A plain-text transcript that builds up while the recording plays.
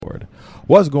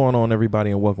What's going on,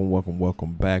 everybody, and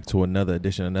welcome back to another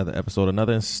edition, another episode,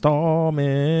 another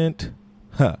installment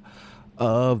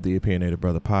of the Opinionated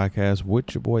Brother Podcast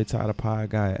with your boy Tyler Pie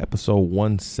Guy, episode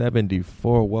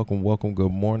 174. Welcome, good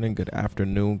morning, good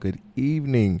afternoon, good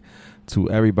evening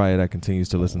to everybody that continues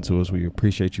to listen to us. We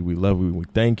appreciate you, we love you, we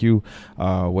thank you.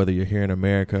 Whether you're here in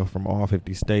America from all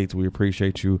 50 states, we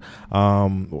appreciate you.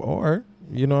 Or,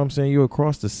 you know what I'm saying, you're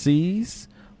across the seas,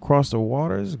 across the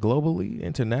waters, globally,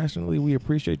 internationally, we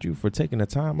appreciate you for taking the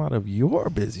time out of your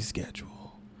busy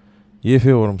schedule. You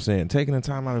feel what I'm saying? Taking the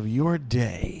time out of your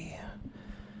day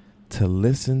to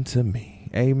listen to me.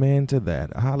 Amen to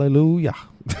that. Hallelujah.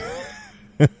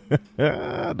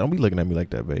 Don't be looking at me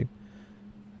like that, babe.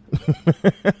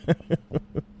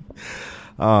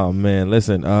 Oh, man.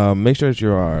 Listen, make sure that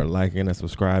you are liking and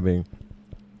subscribing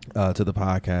to the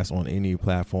podcast on any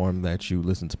platform that you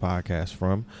listen to podcasts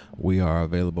from. We are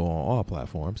available on all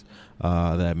platforms.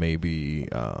 That may be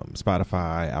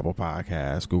Spotify, Apple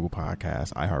Podcasts, Google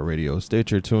Podcasts, iHeartRadio,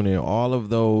 Stitcher, TuneIn, all of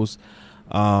those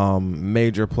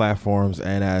major platforms.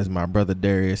 And as my brother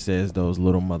Darius says, those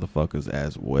little motherfuckers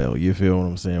as well. You feel what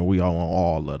I'm saying? We are on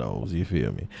all of those. You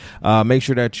feel me? Make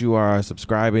sure that you are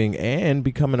subscribing and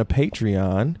becoming a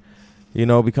Patreon. You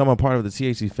know, become a part of the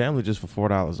THC family just for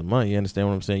 $4 a month. You understand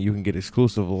what I'm saying? You can get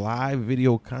exclusive live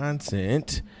video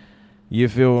content. You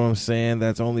feel what I'm saying?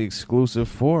 That's only exclusive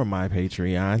for my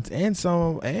Patreons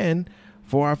and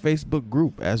for our Facebook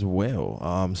group as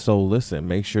well. So listen,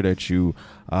 make sure that you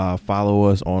follow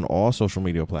us on all social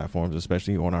media platforms,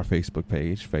 especially on our Facebook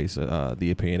page,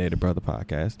 the Opinionated Brother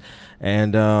Podcast,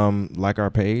 and like our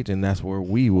page, and that's where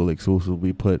we will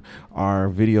exclusively put our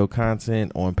video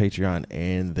content on Patreon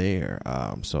and there.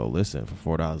 So listen,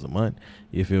 for $4 a month,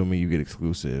 you feel me? You get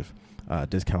exclusive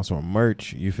discounts on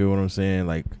merch. You feel what I'm saying?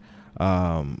 Like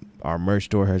our merch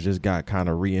store has just got kind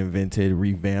of reinvented,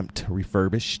 revamped,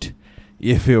 refurbished.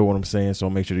 You feel what I'm saying?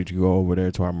 So make sure that you go over there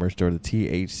to our merch store, the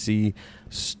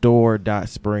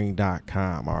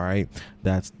thcstore.spring.com. All right.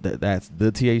 That's the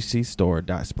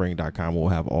thcstore.spring.com. We'll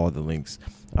have all the links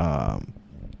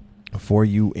for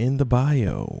you in the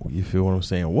bio. You feel what I'm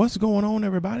saying? What's going on,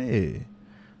 everybody?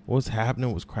 What's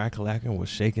happening? What's crack-a-lacking?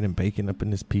 What's shaking and baking up in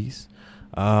this piece?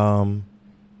 Not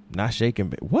shake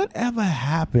and bake. Whatever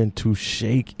happened to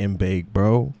shake and bake,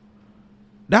 bro?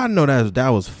 I know that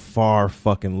was far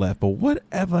fucking left, but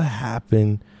whatever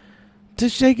happened to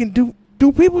shake and do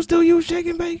people still use shake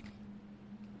and bake?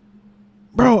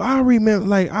 Bro, I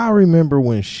remember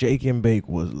when shake and bake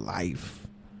was life.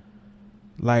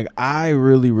 Like, I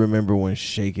really remember when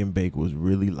shake and bake was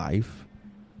really life.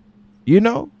 You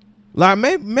know? Like,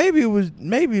 maybe it was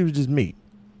just me.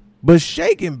 But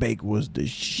shake and bake was the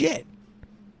shit.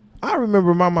 I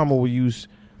remember my mama would use...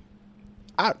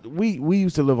 we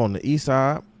used to live on the east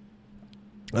side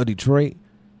of Detroit.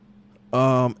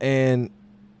 And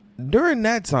during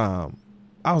that time,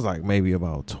 I was like maybe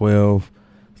about 12.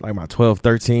 It's like my 12,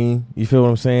 13. You feel what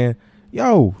I'm saying?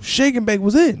 Yo, shake and bake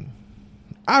was in.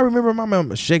 I remember my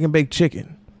mama shake and bake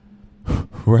chicken.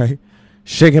 Right?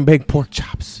 Shake and bake pork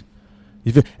chops.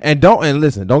 You feel? And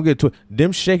listen, don't get to it.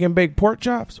 Them shake and bake pork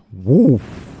chops. Woo.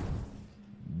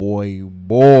 Boy.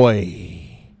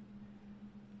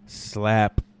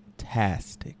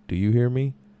 Slaptastic. Do you hear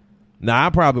me? Now, I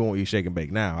probably won't eat shake and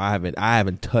bake now. I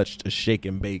haven't touched a shake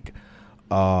and bake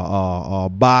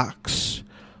box.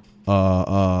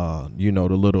 You know,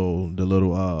 the little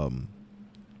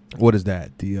what is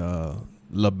that? The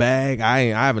La Bag. I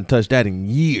haven't touched that in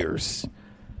years.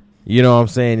 You know what I'm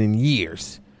saying? In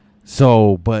years.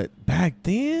 So, but back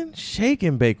then, shake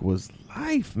and bake was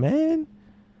life, man.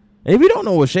 And if you don't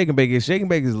know what shake and bake is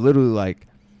literally like,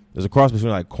 there's a cross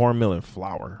between like cornmeal and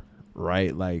flour,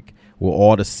 right? Like, with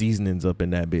all the seasonings up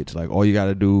in that bitch. Like, all you got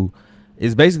to do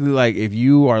is basically like, if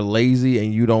you are lazy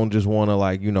and you don't just want to,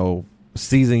 like, you know,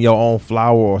 season your own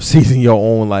flour or season your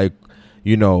own, like,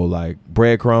 you know, like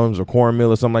breadcrumbs or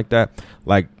cornmeal or something like that.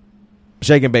 Like,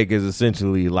 shake and bake is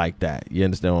essentially like that. You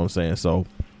understand what I'm saying? So,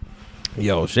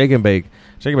 yo, shake and bake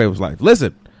was life.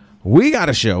 Listen, we got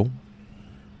a show.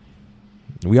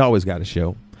 We always got a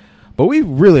show. But we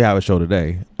really have a show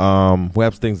today. We have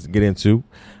some things to get into.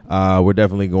 We're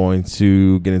definitely going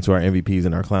to get into our MVPs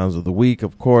and our clowns of the week.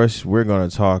 Of course, we're going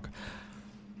to talk.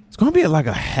 It's going to be like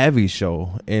a heavy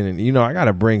show, and you know I got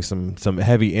to bring some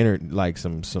heavy energy, like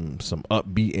some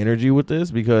upbeat energy with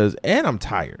this and I'm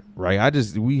tired, right?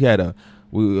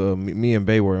 Me and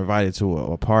Bay were invited to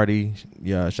a party.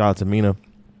 Yeah, shout out to Mina.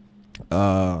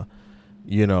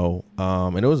 You know,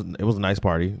 and it was a nice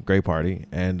party, great party,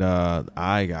 and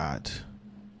I got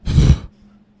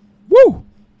woo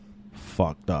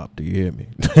fucked up. Do you hear me?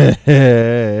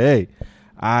 Hey,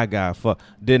 I got fucked,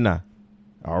 didn't I?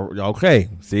 Okay,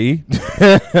 see,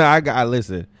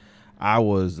 listen. I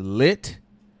was lit.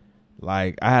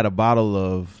 Like I had a bottle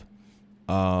of,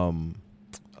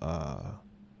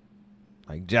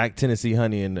 like Jack Tennessee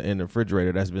honey in the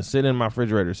refrigerator that's been sitting in my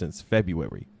refrigerator since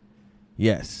February.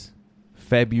 Yes,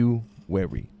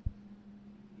 February.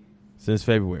 Since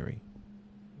February.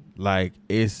 Like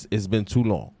it's been too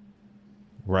long,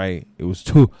 right? It was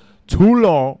too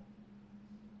long,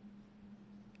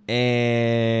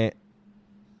 and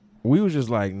we was just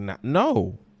like,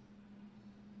 no.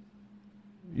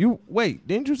 You wait,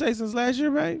 didn't you say since last year,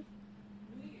 babe?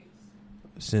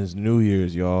 Since New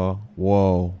Year's, y'all.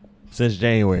 Whoa, since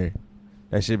January,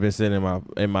 that shit been sitting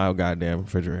in my goddamn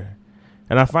refrigerator,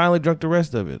 and I finally drank the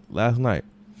rest of it last night.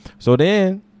 So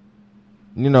then,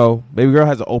 you know, baby girl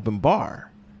has an open bar.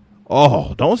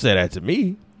 Oh, don't say that to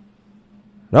me.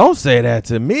 Don't say that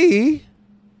to me.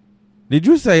 Did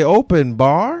you say open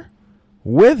bar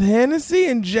with Hennessy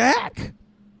and Jack?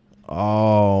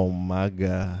 Oh my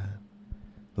God.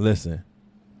 Listen.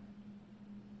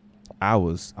 I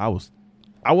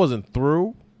wasn't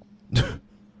through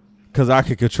cuz I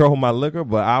could control my liquor,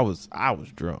 but I was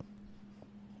drunk.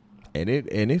 And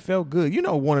it felt good. You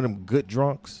know, one of them good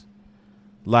drunks,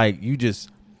 like you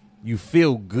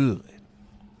feel good.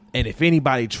 And if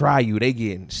anybody try you, they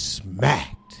getting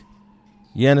smacked.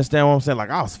 You understand what I'm saying? Like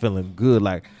I was feeling good.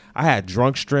 Like I had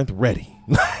drunk strength ready.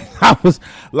 I was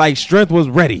like strength was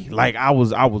ready. Like I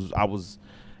was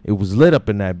it was lit up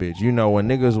in that bitch. You know, when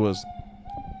niggas was,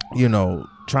 you know,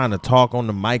 trying to talk on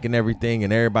the mic and everything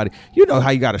and everybody, you know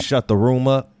how you got to shut the room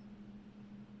up?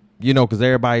 You know, because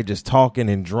everybody just talking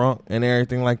and drunk and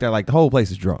everything like that. Like the whole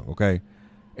place is drunk, okay?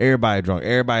 Everybody drunk.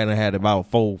 Everybody done had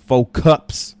about four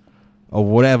cups of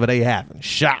whatever they having,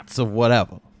 shots of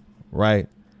whatever, right?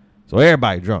 So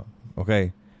everybody drunk,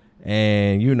 okay?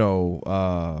 And you know,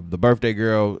 the birthday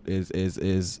girl is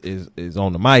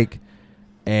on the mic,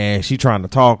 and she trying to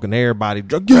talk, and everybody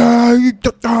drunk, yeah.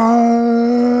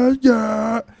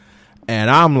 And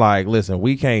I'm like, listen,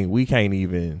 we can't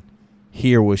even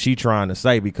hear what she trying to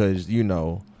say because you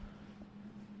know,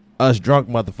 us drunk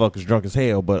motherfuckers drunk as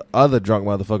hell, but other drunk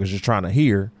motherfuckers just trying to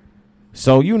hear.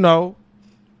 So you know.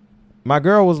 My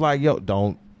girl was like, yo,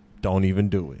 don't even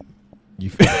do it. You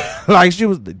feel like she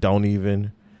was, don't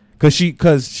even, cause she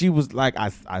was like,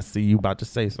 I see you about to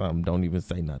say something. Don't even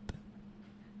say nothing.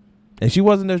 And she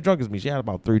wasn't as drunk as me. She had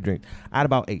about 3 drinks. I had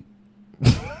about 8.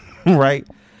 Right?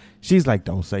 She's like,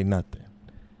 don't say nothing.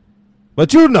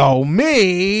 But you know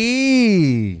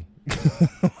me.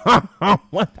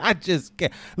 I just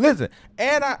can't. Listen,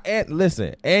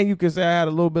 and you can say I had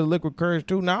a little bit of liquid courage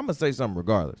too. Now I'm gonna say something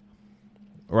regardless.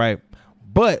 Right?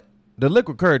 But the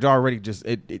liquid courage already just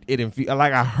it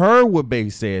like I heard what Bae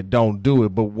said, don't do it,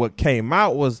 but what came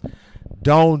out was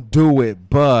don't do it,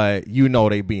 but you know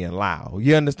they being loud.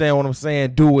 You understand what I'm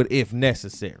saying? Do it if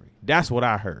necessary. That's what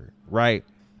I heard, right?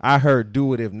 I heard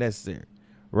do it if necessary,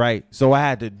 right? So I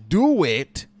had to do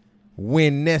it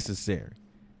when necessary.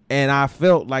 And I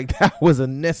felt like that was a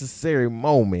necessary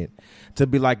moment to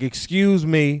be like, excuse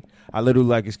me. I literally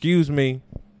like, excuse me.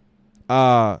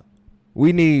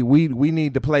 We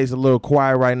need the place a little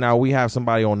quiet right now. We have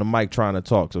somebody on the mic trying to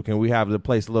talk. So can we have the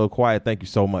place a little quiet? Thank you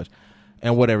so much.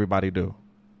 And what everybody do?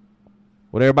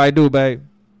 What everybody do, babe?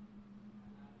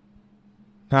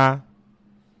 Huh?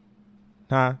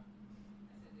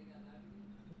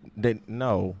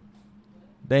 No.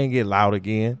 They didn't get loud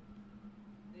again.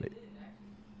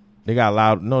 They got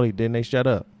loud. No, they didn't. They shut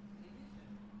up.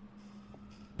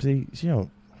 See, she don't.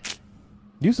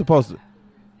 You supposed to.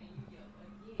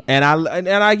 And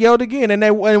I yelled again,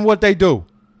 and what they do?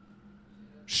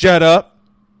 Shut up.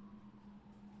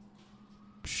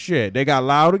 Shit, they got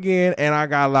loud again, and I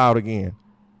got loud again.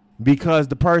 Because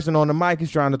the person on the mic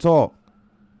is trying to talk.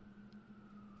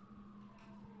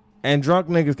 And drunk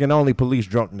niggas can only police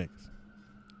drunk niggas.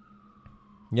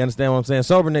 You understand what I'm saying?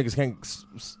 Sober niggas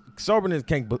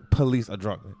can't police a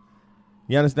drunk nigga.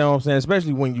 You understand what I'm saying?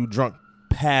 Especially when you drunk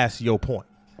past your point.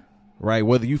 Right?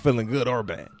 Whether you feeling good or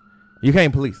bad. You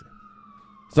can't police it.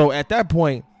 So at that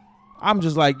point, I'm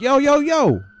just like,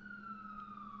 yo.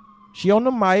 She on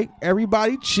the mic.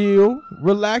 Everybody chill.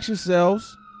 Relax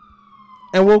yourselves.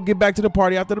 And we'll get back to the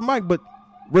party after the mic. But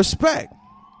respect.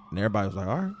 And everybody was like,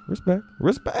 all right, respect.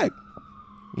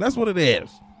 And that's what it is.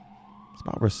 It's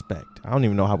about respect. I don't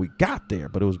even know how we got there,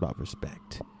 but it was about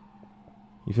respect.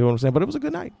 You feel what I'm saying? But it was a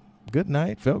good night. Good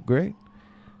night. Felt great.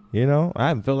 You know, I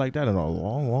haven't felt like that in a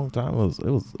long time. It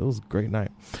was a great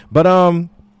night. But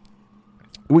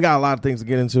we got a lot of things to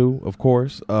get into, of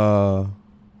course.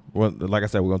 Well, like I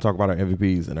said, we're going to talk about our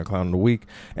MVPs and our clown of the week.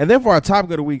 And then for our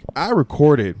topic of the week, I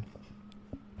recorded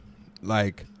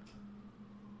like,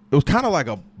 it was kind of like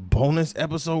a bonus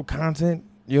episode content,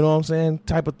 you know what I'm saying,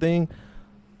 type of thing.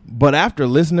 But after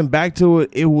listening back to it,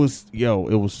 it was,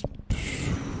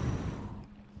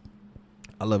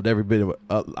 I loved every bit of it.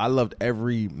 I loved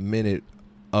every minute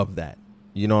of that.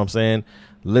 You know what I'm saying?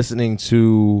 Listening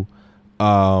to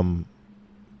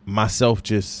myself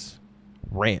just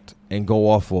rant and go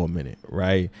off for a minute,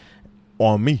 right?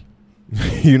 On me.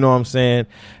 You know what I'm saying?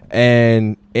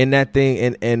 And in that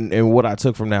thing, and what I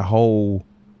took from that whole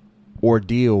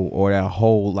ordeal or that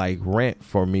whole like rant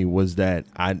for me was that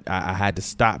I had to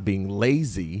stop being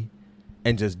lazy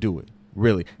and just do it,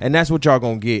 really. And that's what y'all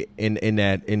gonna get in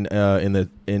the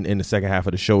second half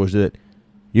of the show, is that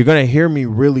you're gonna hear me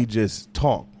really just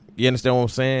talk. You understand what I'm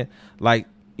saying? Like,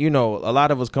 you know, a lot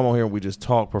of us come on here and we just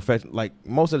talk professional. Like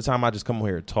most of the time I just come on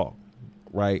here and talk,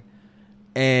 right?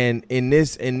 And in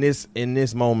this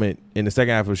moment, in the second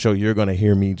half of the show, you're gonna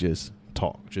hear me just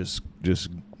talk, just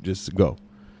go.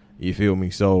 You feel me?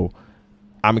 So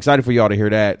I'm excited for y'all to hear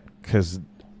that, because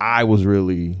I was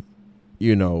really,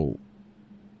 I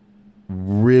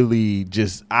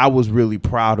was really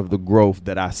proud of the growth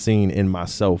that I seen in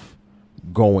myself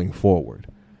going forward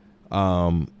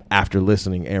after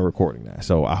listening and recording that.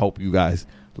 So I hope you guys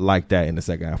like that in the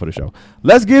second half of the show.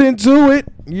 Let's get into it.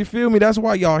 You feel me? That's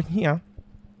why y'all here.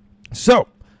 So,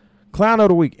 Clown of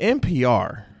the Week,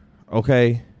 NPR.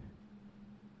 Okay?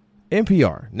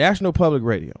 NPR, National Public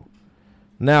Radio.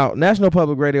 Now, National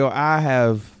Public Radio, I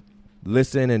have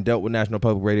listened and dealt with National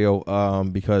Public Radio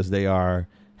because they are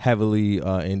heavily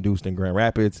induced in Grand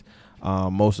Rapids.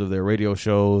 Most of their radio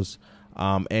shows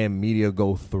and media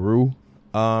go through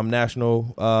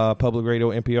National Public Radio,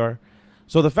 NPR.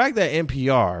 So the fact that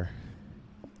NPR,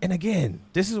 and again,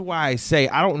 this is why I say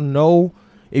I don't know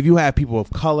if you have people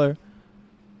of color,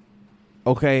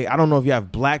 okay? I don't know if you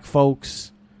have black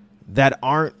folks that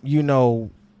aren't,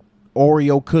 Oreo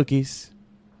cookies.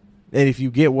 And if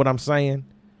you get what I'm saying,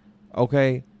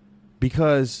 okay?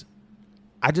 Because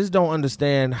I just don't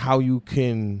understand how you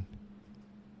can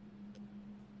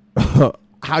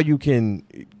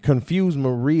confuse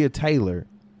Maria Taylor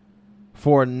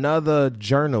for another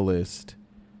journalist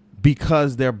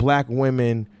because they're black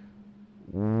women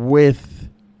with,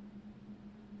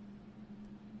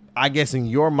 I guess in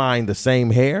your mind, the same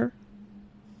hair,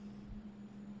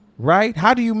 right?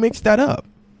 How do you mix that up?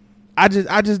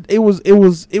 It was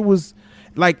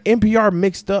like NPR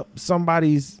mixed up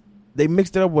they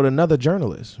mixed it up with another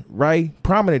journalist, right?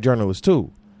 Prominent journalist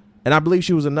too. And I believe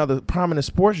she was another prominent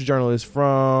sports journalist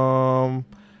from,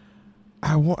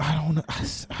 I don't know,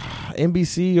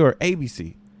 NBC or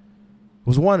ABC.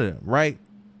 Was one of them, right?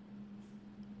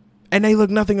 And they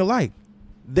look nothing alike.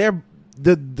 The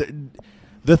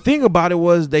thing about it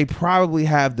was they probably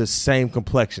have the same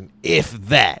complexion, if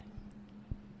that.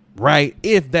 Right?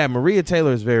 If that. Maria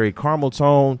Taylor is very caramel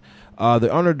tone.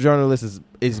 The other journalist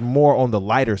is more on the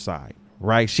lighter side,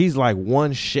 right? She's like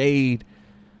one shade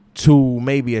to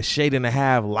maybe a shade and a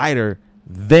half lighter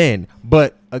than.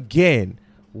 But again,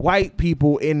 white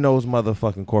people in those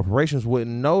motherfucking corporations wouldn't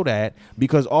know that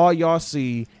because all y'all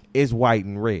see is white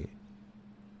and red.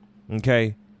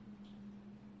 Okay?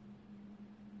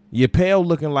 You're pale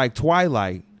looking like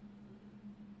Twilight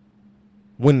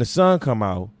when the sun come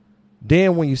out.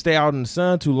 Then when you stay out in the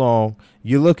sun too long,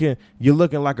 you're looking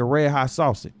like a red hot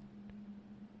sausage.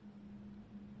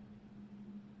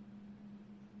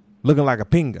 Looking like a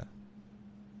pinga.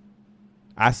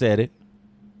 I said it.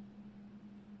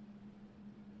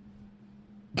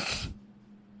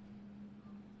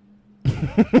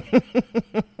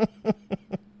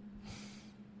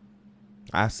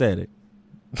 I said it.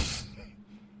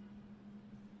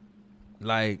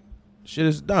 Like, shit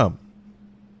is dumb.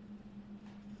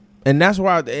 And that's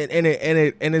why, and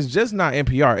it's just not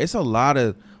NPR. It's a lot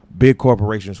of big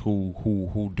corporations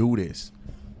who do this,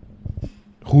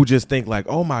 who just think like,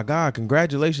 oh my God,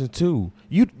 congratulations to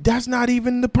you. That's not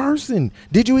even the person.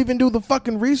 Did you even do the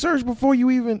fucking research before you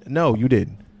even? No, you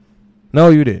didn't. No,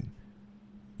 you didn't.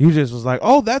 You just was like,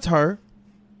 oh, that's her,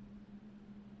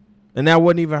 and that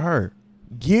wasn't even her.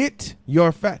 Get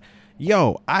your fact.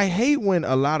 Yo, I hate when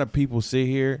a lot of people sit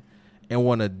here and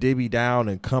want to divvy down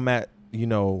and come at,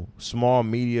 small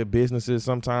media businesses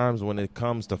sometimes when it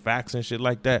comes to facts and shit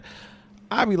like that.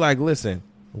 I be like, listen,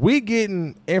 we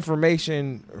getting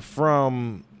information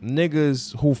from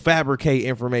niggas who fabricate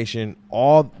information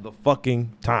all the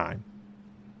fucking time.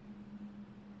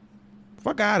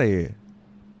 Fuck out of here.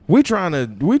 We trying to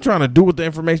do with the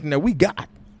information that we got.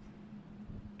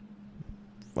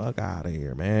 Fuck out of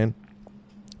here, man.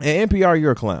 And NPR,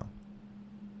 you're a clown.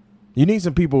 You need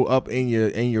some people up in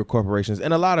your corporations,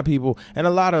 and a lot of people and a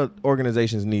lot of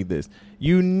organizations need this.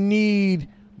 You need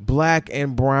black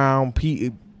and brown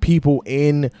people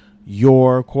in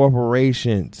your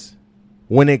corporations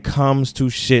when it comes to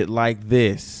shit like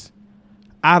this.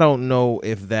 I don't know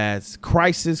if that's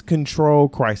crisis control,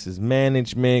 crisis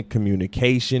management,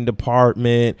 communication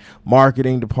department,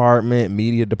 marketing department,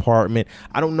 media department.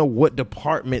 I don't know what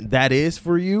department that is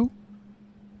for you.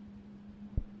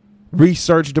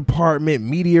 Research department,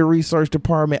 media research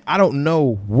department. I don't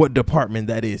know what department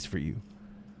that is for you,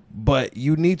 but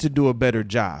you need to do a better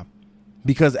job,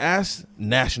 because as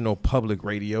National Public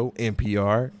Radio,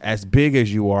 NPR, as big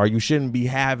as you are, you shouldn't be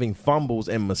having fumbles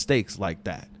and mistakes like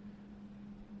that.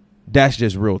 That's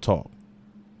just real talk,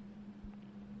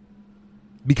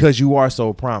 because you are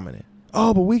so prominent.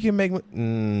 Oh, but we can make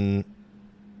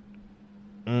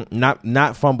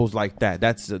not fumbles like that.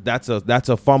 That's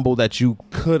a fumble that you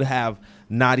could have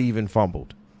not even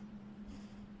fumbled.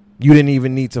 You didn't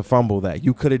even need to fumble that.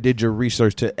 You could have did your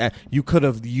research you could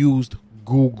have used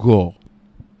Google.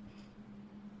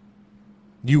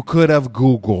 You could have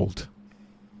Googled.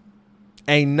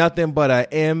 Ain't nothing but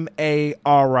a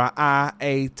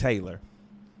Maria Taylor.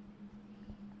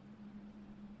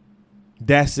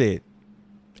 That's it.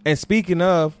 And speaking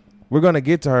of, we're going to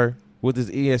get to her with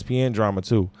this ESPN drama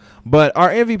too. But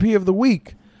our MVP of the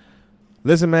week.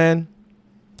 Listen, man.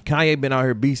 Kanye been out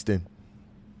here beasting.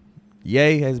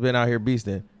 Ye has been out here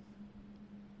beasting.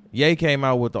 Ye came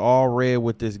out with the all red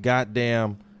with this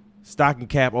goddamn stocking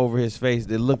cap over his face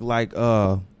that looked like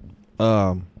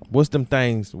what's them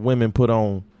things women put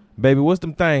on? Baby, what's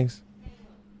them things?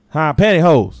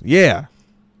 Pantyhose. Yeah.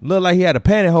 Looked like he had a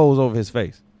pantyhose over his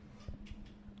face.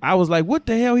 I was like, what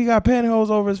the hell he got pantyhose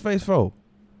over his face for?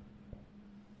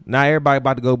 Now everybody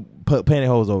about to go put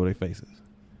pantyhose over their faces.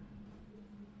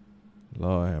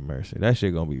 Lord have mercy. That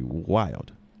shit gonna be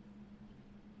wild.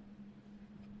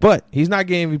 But he's not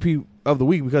getting MVP of the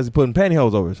week because he's putting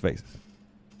pantyhose over his faces.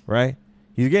 Right?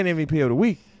 He's getting MVP of the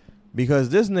week because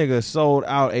this nigga sold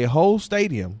out a whole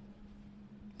stadium,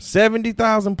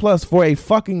 70,000 plus, for a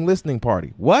fucking listening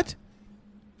party. What?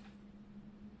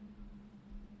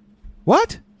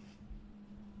 What?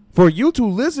 For you to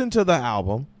listen to the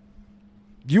album,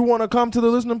 you want to come to the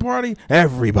listening party?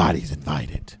 Everybody's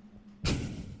invited.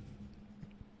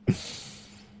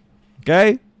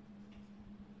 Okay?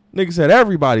 Nigga said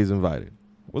everybody's invited.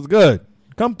 What's good?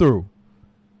 Come through.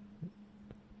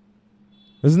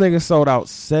 This nigga sold out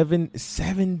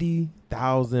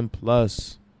 70,000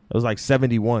 plus. It was like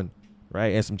 71,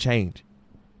 right? And some change.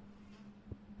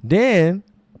 Then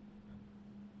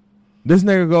this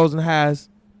nigga goes and has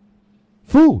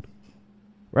food,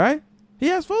 right? He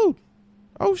has food.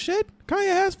 Oh shit, Kanye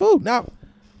has food. Now,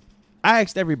 I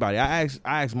asked everybody. I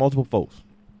asked multiple folks.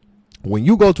 When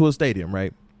you go to a stadium,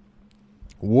 right?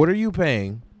 What are you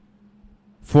paying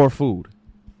for food?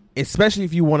 Especially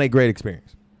if you want a great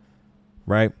experience,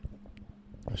 right?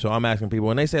 So I'm asking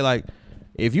people, and they say like,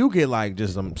 if you get like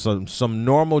just some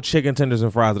normal chicken tenders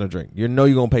and fries and a drink, you know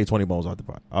you're gonna pay 20 bones off the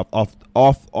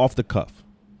cuff,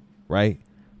 right?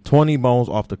 20 bones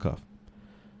off the cuff.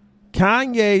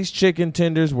 Kanye's chicken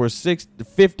tenders were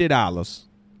 $50.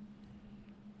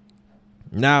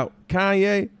 Now,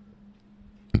 Kanye,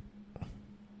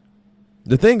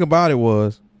 the thing about it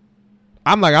was,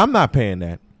 I'm not paying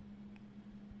that.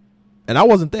 And I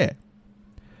wasn't there.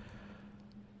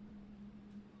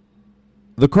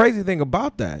 The crazy thing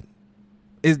about that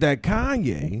is that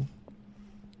Kanye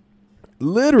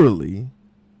literally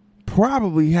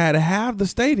probably had to have the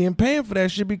stadium paying for that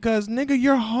shit because, nigga,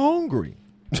 you're hungry.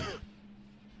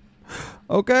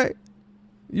 Okay?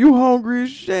 You hungry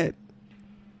as shit.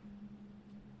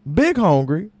 Big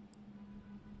hungry.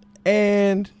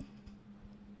 And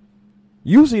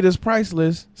you see this price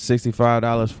list,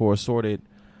 $65 for assorted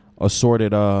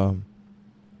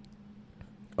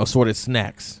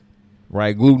snacks,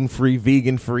 right? Gluten-free,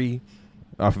 vegan-free,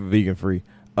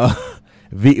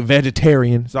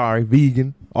 vegetarian,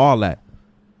 vegan, all that.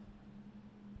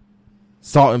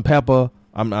 Salt and pepper.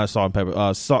 I'm not salt and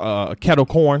pepper. Kettle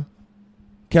corn,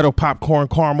 kettle popcorn,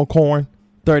 caramel corn,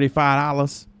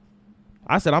 $35.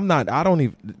 I said, I don't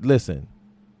even, listen,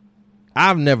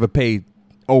 I've never paid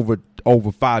over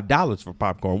 $5 for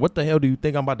popcorn. What the hell do you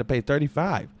think I'm about to pay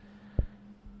 $35?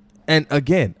 And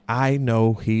again, I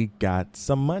know he got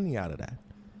some money out of that.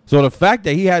 So the fact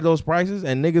that he had those prices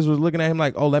and niggas was looking at him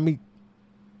like, oh, let me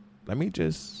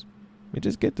just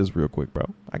get this real quick, bro.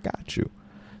 I got you.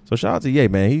 So shout out to Ye,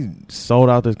 man. He sold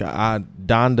out this guy.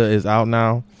 Donda is out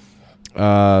now.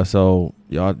 So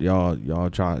y'all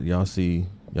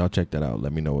check that out.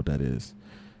 Let me know what that is.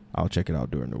 I'll check it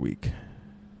out during the week.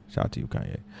 Shout out to you,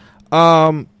 Kanye.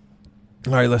 All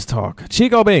right, let's talk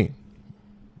Chico Bean.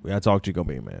 We gotta talk Chico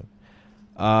Bean, man.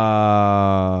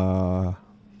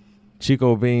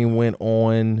 Chico Bean went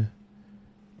on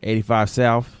 85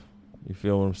 South. You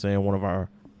feel what I'm saying? One of our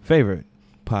favorite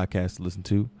podcasts to listen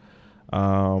to.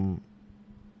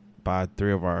 By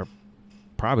three of our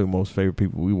probably most favorite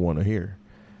people we want to hear.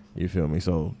 You feel me?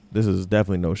 So this is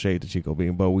definitely no shade to Chico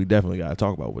Bean, but we definitely got to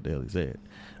talk about what the hell he said.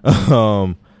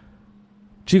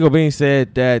 Chico Bean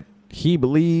said that he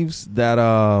believes that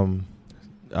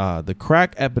the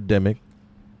crack epidemic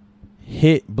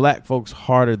hit black folks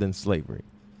harder than slavery.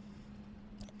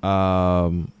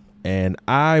 And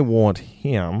I want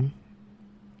him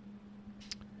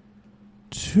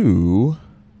to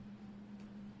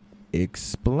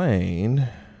explain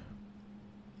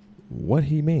what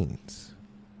he means,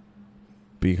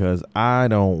 because I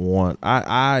don't want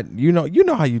you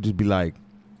know how you just be like,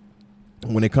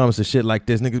 when it comes to shit like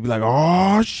this, niggas be like,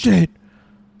 oh shit,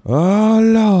 oh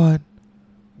Lord.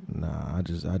 Nah, I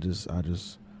just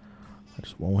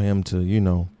want him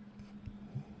to,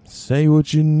 say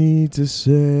what you need to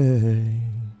say.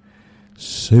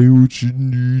 Say what you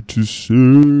need to say.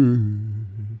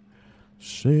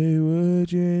 Say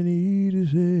what you need to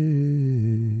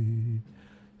say.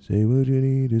 Say what you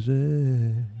need to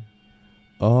say.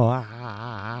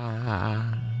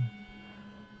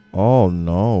 Oh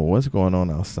no, what's going on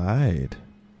outside?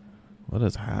 What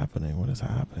is happening? What is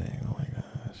happening? Oh my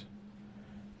gosh.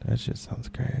 That shit sounds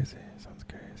crazy.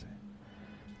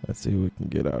 Let's see what we can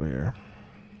get out of here.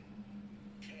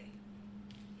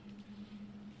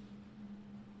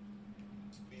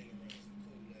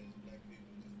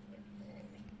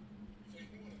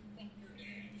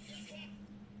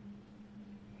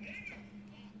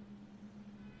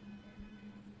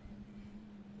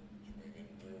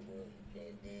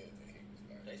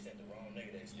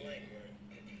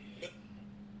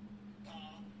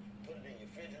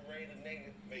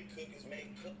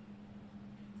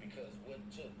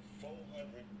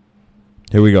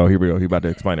 Here we go. He about to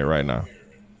explain it right now.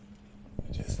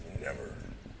 Just never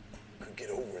could get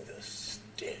over the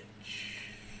stench.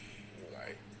 You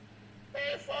like,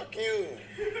 man, fuck you.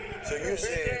 So you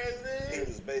said, he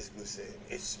was basically saying,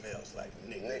 it smells like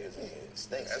niggas and it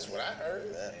stinks. That's what I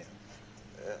heard.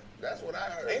 Yeah. That's what I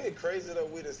heard. Ain't it crazy though,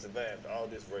 we done survived all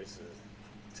this racism,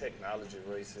 technology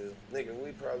racism. Nigga,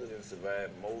 we probably done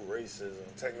survived more racism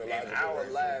in our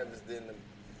lives than the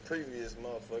previous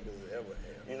motherfuckers ever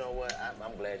had. You know what?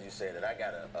 I'm glad you said it. I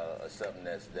got a something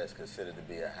that's considered to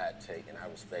be a hot take, and I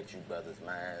respect you brothers'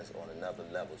 minds on another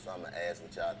level. So I'm gonna ask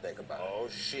what y'all think about it. Oh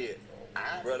shit,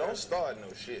 bro! Don't start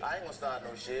no shit. I ain't gonna start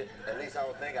no shit. At least I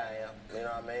don't think I am. You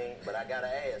know what I mean? But I gotta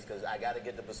ask, cause I gotta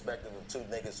get the perspective of two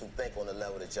niggas who think on the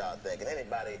level that y'all think. And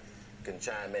anybody can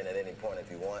chime in at any point if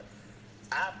you want.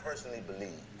 I personally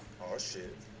believe,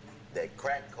 that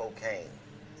crack cocaine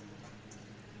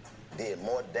did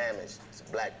more damage to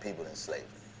black people than slavery.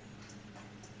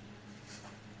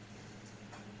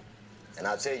 And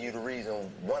I'll tell you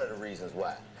one of the reasons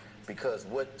why. Because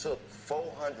what took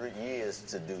 400 years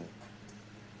to do,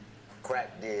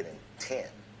 crack did in 10.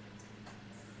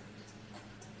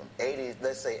 From 80,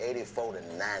 let's say 84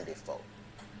 to 94.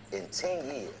 In 10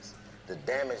 years, the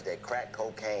damage that crack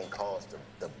cocaine caused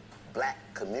the black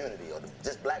community, or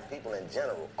just black people in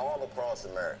general, all across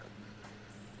America,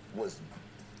 was,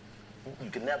 you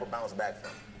can never bounce back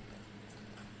from.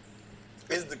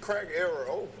 Is the crack era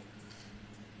over?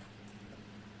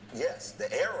 Yes, the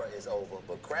era is over,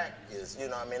 but crack is,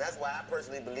 that's why I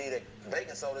personally believe that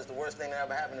baking soda is the worst thing that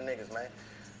ever happened to niggas, man.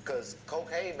 Because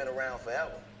cocaine been around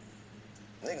forever.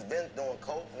 Niggas been doing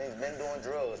coke, niggas been doing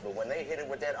drugs, but when they hit it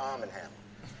with that Arm & Hammer,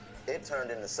 it turned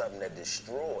into something that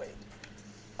destroyed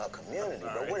a community.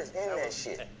 But what is in that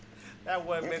shit? That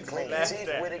wasn't meant to be laughed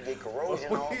at. With it, get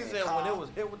corrosion off. He said when it was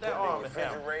hit with that Arm &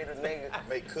 Hammer. Refrigerator, nigga.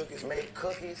 Make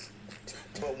cookies.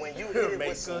 But when you hit it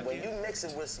with some, when you mix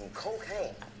it with some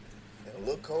cocaine, and a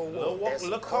little cold water.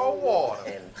 Little cold water.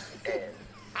 And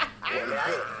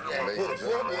put a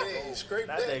drug in it and scrape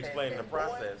that. That explains the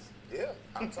process. Yeah.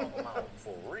 I'm talking about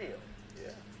for real.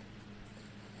 Yeah.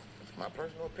 My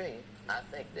personal opinion, I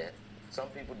think that. Some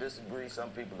people disagree, some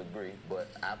people agree, but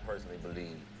I personally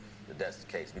believe that that's the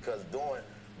case. Because during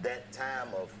that time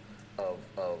of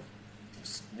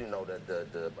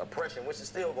the oppression, which is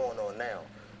still going on now,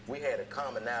 we had a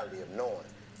commonality of knowing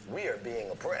we are being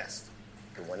oppressed.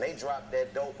 Because when they dropped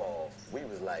that dope off, we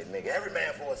was like, nigga, every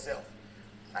man for himself.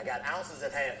 I got ounces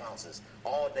and half ounces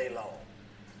all day long.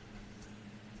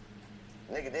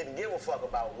 Nigga didn't give a fuck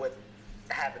about what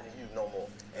happened to you no more.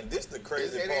 And this the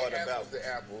crazy part about the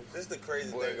apples. This is the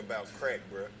crazy thing about crack,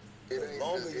 bro. The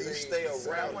longer you stay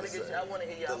around, I want to hear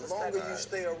y'all. The longer you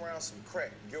stay around some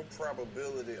crack, your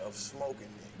probability of smoking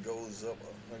it goes up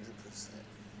 100%.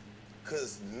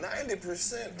 Cause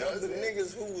 90% of the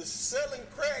niggas who was selling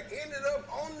crack ended up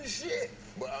on the shit.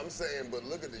 But I'm saying, but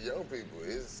look at the young people.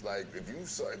 It's like if you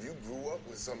grew up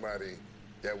with somebody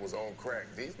that was on crack,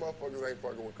 these motherfuckers ain't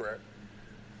fucking with crack.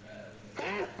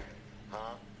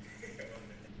 Huh?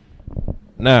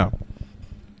 Now,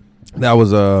 that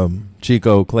was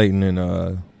Chico, Clayton,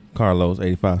 and Carlos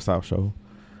 85 South Show.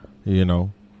 You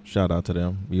know, shout out to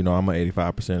them. You know, I'm an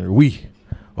 85%er. We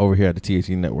over here at the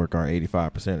THC Network are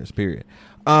 85%ers, period.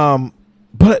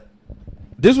 But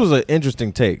this was an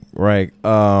interesting take, right?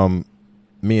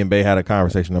 Me and Bay had a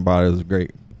conversation about it. It was a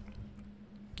great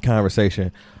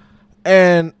conversation.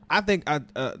 And I think I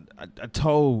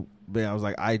told Bay, I was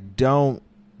like, I don't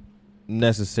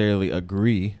necessarily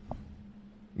agree,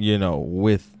 you know,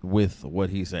 with what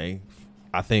he's saying.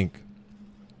 I think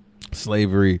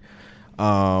slavery,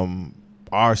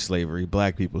 our slavery,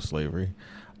 black people's slavery,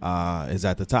 is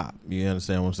at the top. You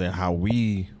understand what I'm saying? How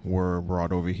we were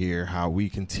brought over here, how we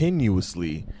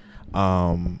continuously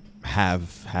have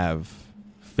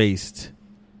faced,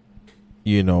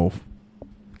 you know,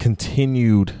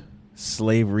 continued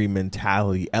slavery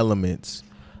mentality elements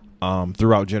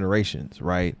throughout generations,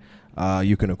 right?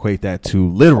 You can equate that to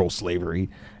literal slavery,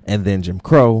 and then Jim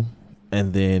Crow,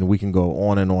 and then we can go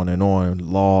on and on and on.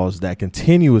 Laws that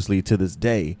continuously to this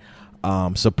day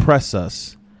suppress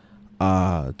us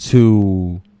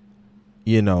to,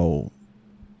 you know,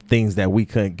 things that we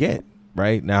couldn't get.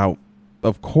 Right now,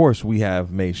 of course, we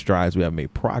have made strides, we have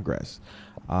made progress,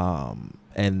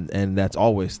 and that's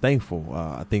always thankful.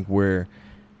 I think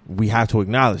we have to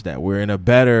acknowledge that we're in a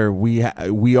better,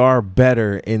 we are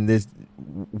better in this.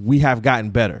 We have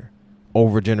gotten better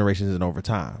over generations and over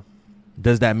time.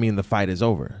 Does that mean the fight is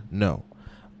over? No,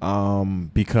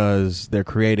 because they're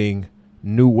creating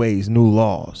new ways, new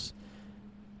laws.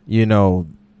 You know,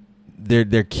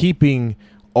 they're keeping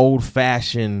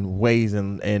old-fashioned ways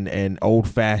and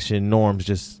old-fashioned norms,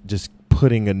 just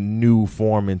putting a new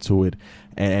form into it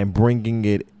and bringing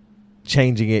it,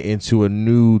 changing it into a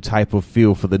new type of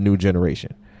feel for the new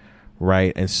generation,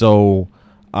 right? And so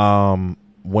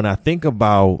when I think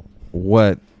about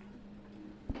what,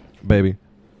 baby,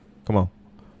 come on.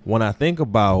 When I think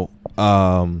about,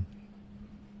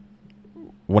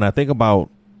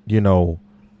 you know,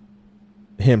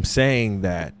 him saying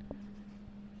that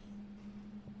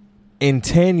in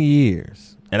 10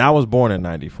 years, and I was born in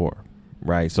 94,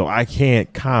 right? So I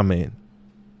can't comment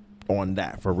on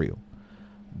that for real.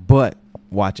 But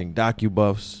watching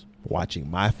DocuBuffs,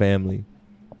 watching my family,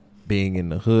 being in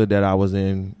the hood that I was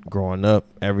in, growing up,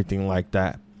 everything like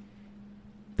that,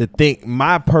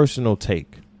 my personal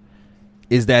take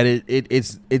is that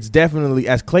it's definitely,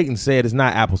 as Clayton said, it's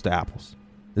not apples to apples.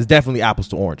 It's definitely apples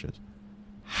to oranges.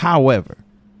 However,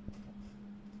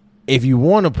 if you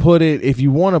want to put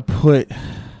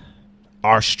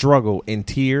our struggle in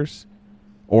tiers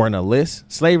or in a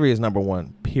list, slavery is number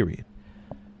one, period.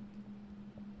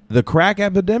 The crack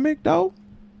epidemic, though,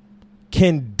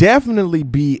 can definitely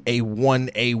be a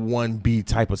 1A, 1B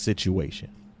type of situation.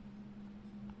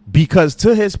 Because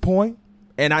to his point,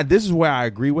 and this is where I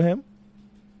agree with him,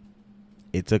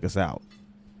 it took us out.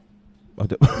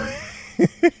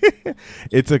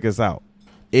 It took us out.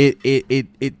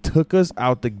 It took us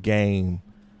out the game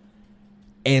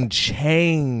and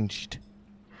changed,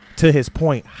 to his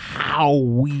point, how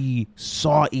we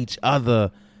saw each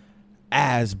other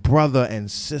as brother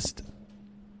and sister.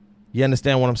 You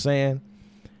understand what I'm saying?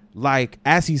 Like,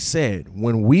 as he said,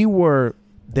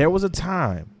 there was a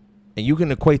time, and you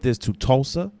can equate this to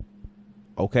Tulsa,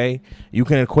 okay? You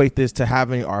can equate this to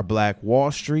having our Black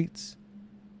Wall Streets,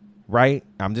 right?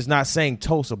 I'm just not saying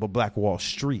Tulsa, but Black Wall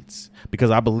Streets,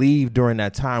 because I believe during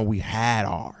that time we had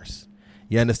ours.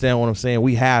 You understand what I'm saying?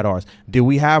 We had ours. Did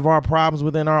we have our problems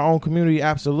within our own community?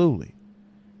 Absolutely.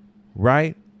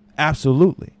 Right?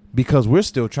 Absolutely. Because we're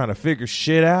still trying to figure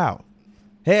shit out.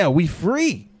 Hell, we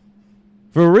free.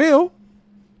 For real.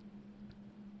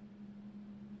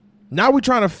 Now we're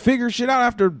trying to figure shit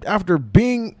out after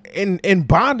being in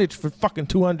bondage for fucking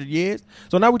 200 years.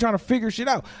 So now we're trying to figure shit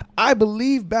out. I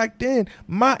believe back then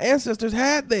my ancestors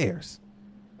had theirs.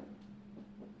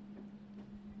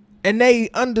 And they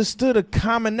understood a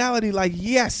commonality, like,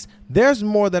 yes, there's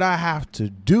more that I have to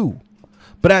do.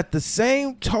 But at the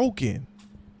same token,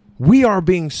 we are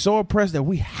being so oppressed that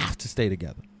we have to stay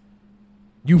together.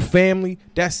 You family,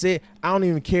 that's it. I don't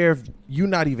even care if you're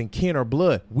not even kin or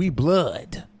blood. We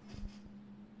blood.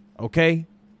 Okay?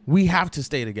 We have to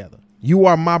stay together. You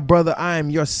are my brother. I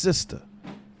am your sister.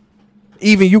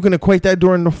 Even you can equate that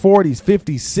during the 40s,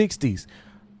 50s, 60s.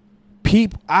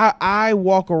 People, I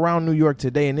walk around New York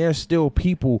today, and there's still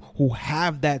people who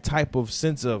have that type of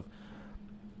sense of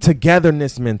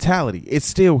togetherness mentality. It's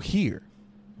still here,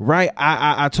 right?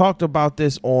 I talked about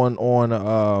this on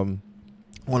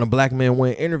a Black Man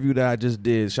Win interview that I just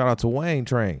did. Shout out to Wayne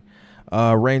Train,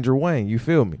 Ranger Wayne. You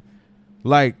feel me?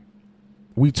 Like,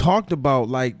 we talked about,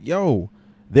 like, yo,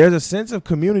 there's a sense of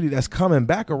community that's coming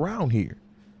back around here.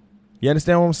 You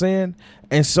understand what I'm saying?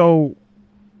 And so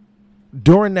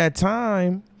during that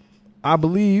time, I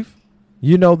believe,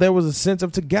 you know, there was a sense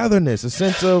of togetherness, a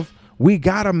sense of we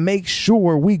got to make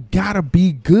sure we got to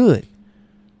be good.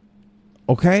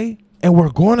 Okay? And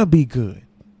we're going to be good.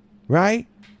 Right?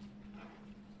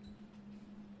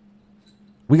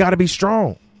 We got to be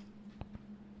strong.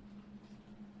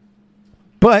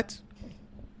 But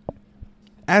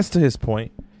as to his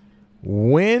point,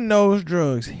 when those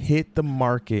drugs hit the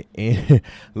market in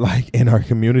our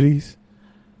communities,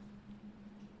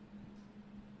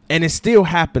 and it still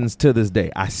happens to this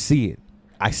day, I see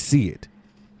it.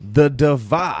 The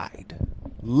divide,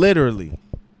 literally,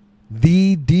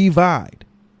 the divide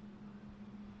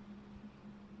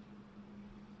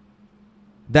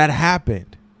that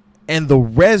happened, and the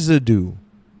residue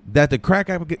that the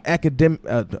crack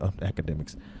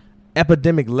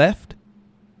epidemic left,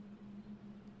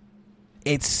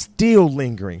 it's still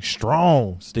lingering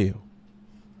strong still.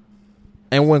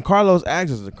 And when Carlos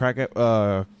asks, is the crack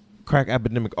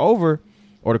epidemic over,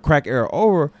 or the crack era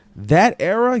over? That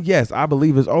era, yes, I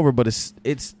believe is over, but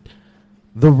it's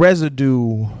the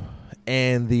residue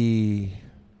and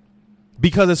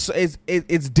because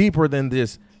it's deeper than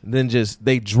this, than just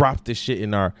they dropped this shit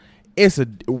in our.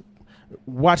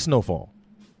 Watch Snowfall.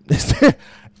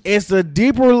 It's a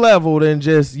deeper level than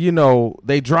just, you know,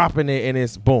 they dropping it and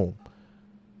it's boom.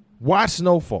 Watch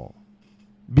Snowfall,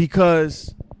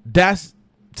 because that's,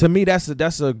 to me,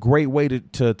 that's a great way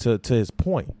to his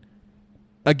point.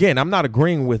 Again, I'm not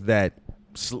agreeing with that.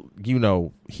 You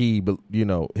know,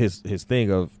 his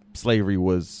thing of slavery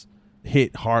was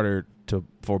hit harder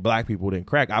for black people than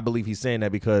crack. I believe he's saying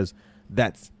that because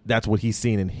that's what he's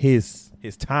seen in his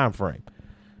time frame,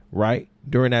 right?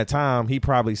 During that time, he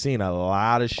probably seen a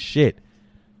lot of shit.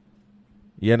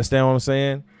 You understand what I'm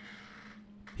saying?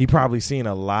 He probably seen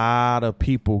a lot of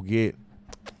people get.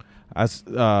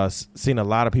 Seen a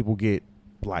lot of people get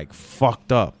like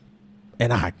fucked up,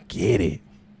 and I get it.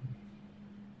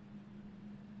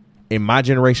 In my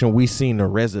generation, we seen the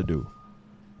residue,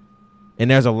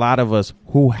 and there's a lot of us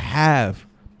who have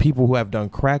people who have done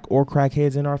crack or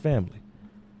crackheads in our family.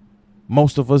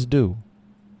 Most of us do.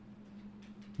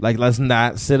 Like, let's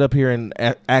not sit up here and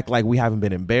act like we haven't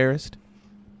been embarrassed.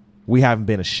 We haven't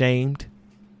been ashamed.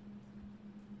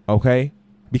 Okay?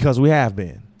 Because we have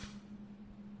been.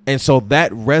 And so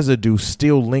that residue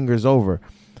still lingers over.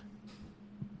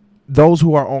 Those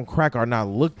who are on crack are not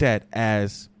looked at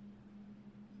as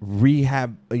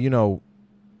rehab, you know,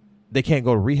 they can't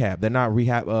go to rehab. They're not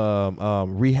rehab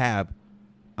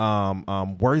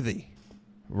worthy,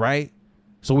 right?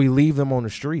 So we leave them on the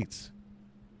streets.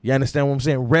 You understand what I'm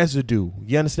saying? Residue.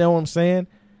 You understand what I'm saying?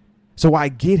 So I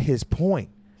get his point.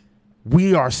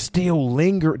 We are still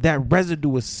that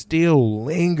residue is still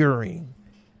lingering.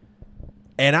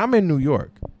 And I'm in New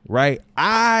York, right?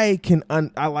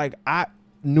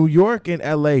 New York and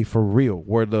LA for real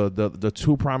were the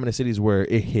two prominent cities where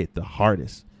it hit the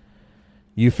hardest.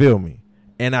 You feel me?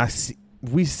 And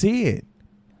we see it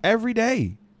every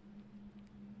day.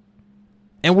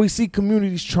 And we see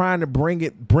communities trying to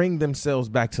bring themselves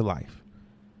back to life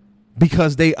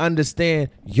because they understand,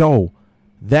 yo,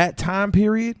 that time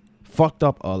period fucked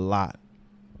up a lot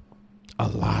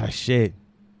of shit,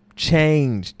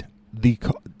 changed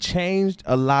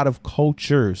a lot of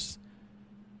cultures,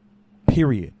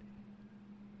 period.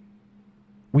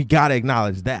 We got to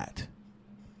acknowledge that.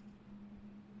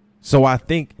 So I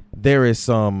think there is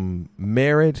some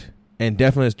merit and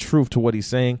definite truth to what he's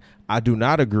saying. I do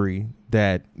not agree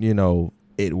that, you know,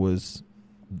 it was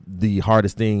the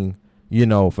hardest thing, you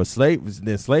know, for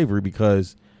slavery,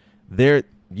 because to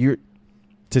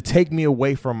take me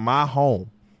away from my home,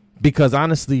 because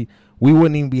honestly, we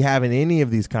wouldn't even be having any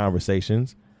of these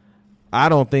conversations. I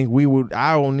don't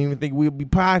even think we would be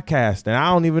podcasting. I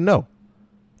don't even know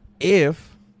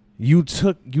if you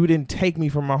didn't take me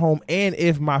from my home, and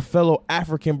if my fellow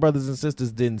African brothers and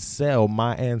sisters didn't sell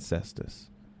my ancestors.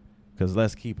 Because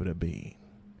let's keep it a bean.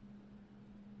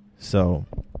 So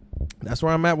that's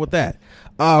where I'm at with that.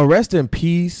 Rest in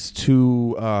peace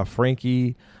to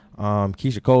Frankie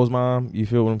Keisha Cole's mom. You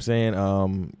feel what I'm saying?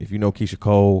 If you know Keisha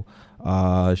Cole,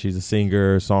 she's a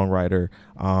singer, songwriter,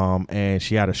 and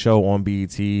she had a show on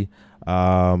BET.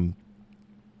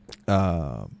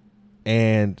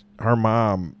 And her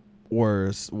mom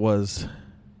was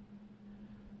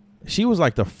she was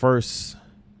like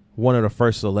one of the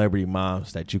first celebrity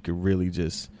moms that you could really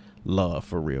just love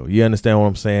for real. You understand what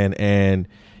I'm saying? And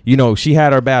you know, she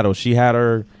had her battles, she had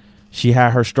her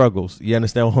struggles. You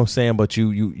understand what I'm saying? But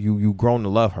you grown to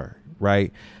love her,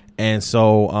 right? And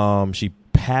so she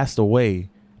passed away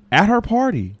at her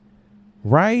party,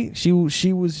 right? She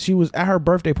was at her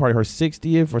birthday party, her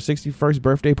 60th or 61st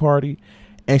birthday party,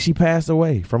 and she passed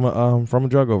away from a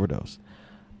drug overdose.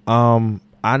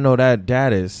 I know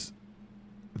that's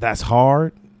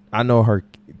hard. I know her,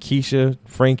 Keisha,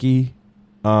 Frankie,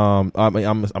 I'm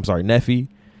sorry, Neffy,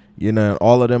 you know,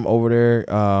 all of them over there,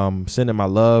 sending my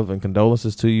love and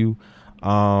condolences to you.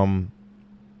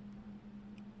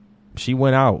 She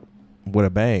went out with a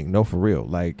bang. No, for real.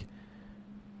 Like,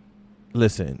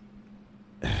 listen,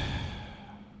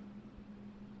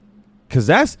 cause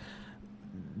that's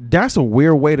a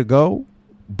weird way to go.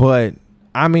 But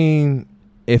I mean,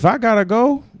 if I gotta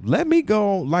go, let me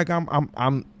go. Like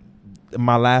I'm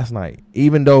my last night,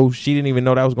 even though she didn't even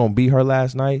know that was going to be her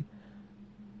last night.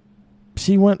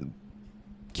 She went,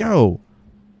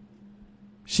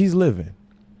 she's living.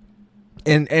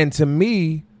 And to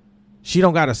me, she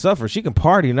don't got to suffer. She can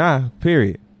party now,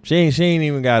 period. She ain't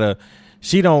even got to,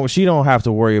 she don't have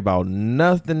to worry about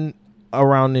nothing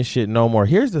around this shit no more.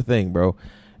 Here's the thing, bro.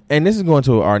 And this is going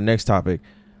to our next topic.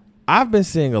 I've been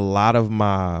seeing a lot of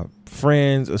my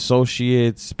friends,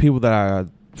 associates, people that are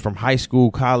from high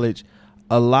school, college,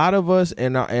 a lot of us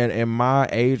in my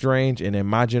age range and in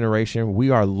my generation, we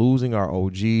are losing our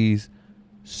OGs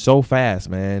so fast,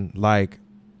 man. Like,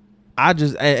 I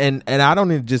just and I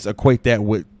don't even just equate that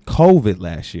with COVID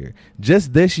last year.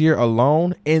 Just this year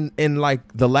alone, in like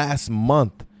the last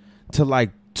month to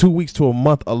like 2 weeks to a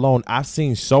month alone, I've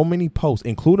seen so many posts,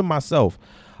 including myself,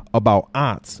 about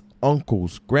aunts,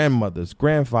 uncles, grandmothers,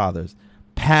 grandfathers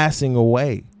passing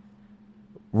away.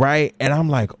 Right? And I'm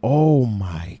like, oh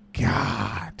my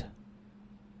God.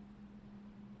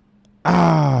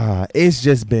 It's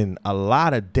just been a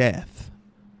lot of death.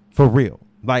 For real.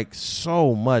 Like,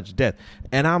 so much death.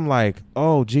 And I'm like,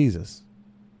 oh, Jesus.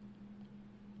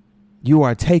 You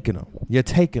are taking them. You're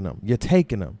taking them. You're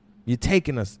taking them. You're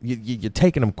taking us. You're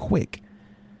taking them quick.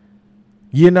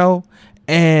 You know?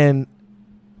 And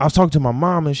I was talking to my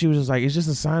mom, and she was just like, it's just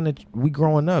a sign that we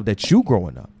growing up, that you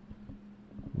growing up.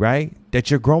 Right?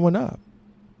 That you're growing up.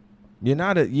 You're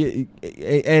not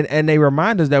and they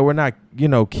remind us that we're not, you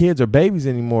know, kids or babies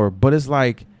anymore. But it's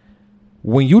like,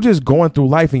 when you just going through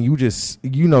life and you just,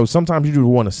 you know, sometimes you just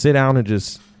want to sit down and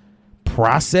just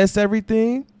process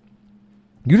everything.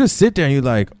 You just sit there and you're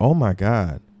like, oh my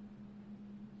God.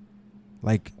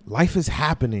 Like, life is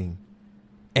happening,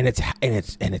 and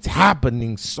it's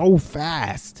happening so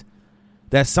fast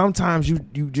that sometimes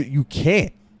you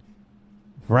can't.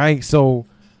 Right? So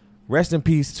rest in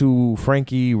peace to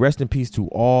Frankie. Rest in peace to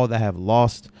all that have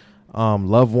lost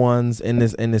loved ones in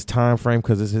this time frame,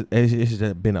 because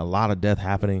it's been a lot of death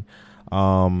happening.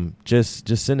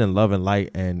 Just sending love and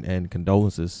light and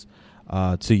condolences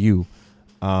to you.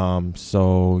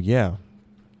 So yeah.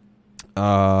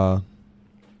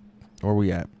 Where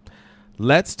we at?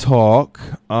 Let's talk.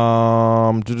 Let's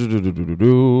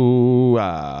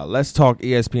talk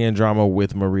ESPN drama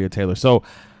with Maria Taylor. So,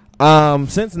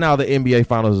 since now the NBA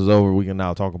Finals is over, we can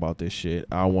now talk about this shit.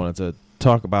 I wanted to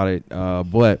talk about it,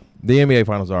 but the NBA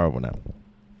Finals are over now.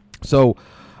 So,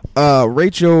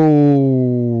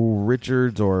 Rachel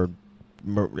Richards, or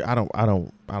I don't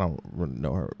know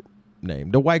her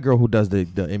name. The white girl who does the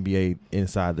NBA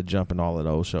Inside the Jump and all of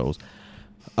those shows.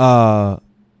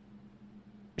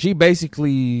 She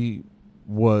basically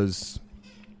was,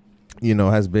 you know,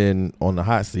 has been on the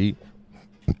hot seat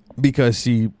because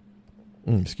she,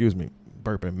 made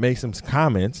some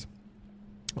comments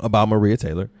about Maria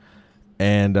Taylor,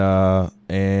 and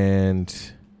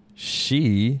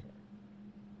she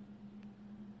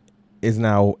is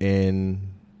now in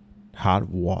hot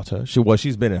water.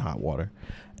 She's been in hot water,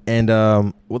 and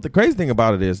what the crazy thing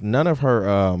about it is, none of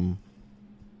her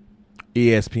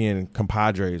ESPN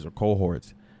compadres or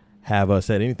cohorts have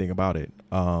said anything about it,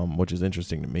 which is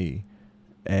interesting to me.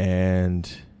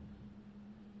 And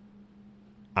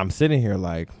I'm sitting here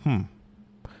like, I'm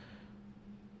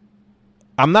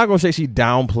not gonna say she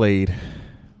downplayed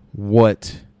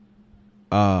what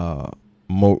or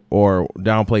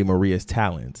downplayed Maria's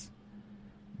talents,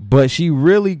 but she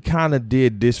really kind of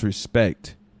did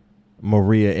disrespect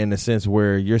Maria, in the sense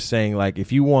where you're saying, like,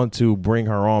 if you want to bring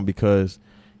her on because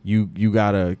you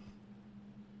gotta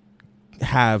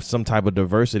have some type of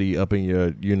diversity up in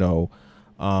your,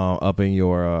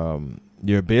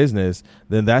 your business,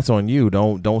 then that's on you.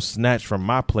 Don't snatch from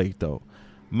my plate, though.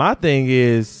 My thing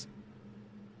is,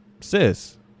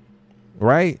 sis,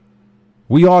 right?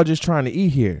 We all just trying to eat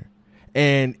here.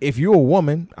 And if you're a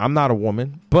woman, I'm not a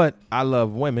woman, but I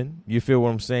love women. You feel what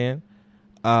I'm saying?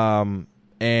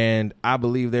 And I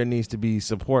believe there needs to be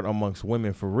support amongst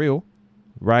women for real,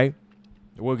 right?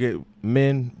 We'll get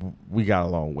men. We got a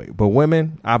long way, but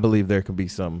women, I believe there could be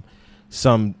some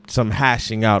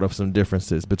hashing out of some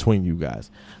differences between you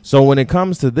guys. So when it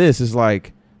comes to this, it's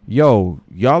like, yo,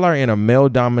 y'all are in a male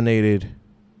dominated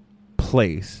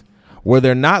place where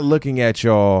they're not looking at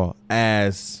y'all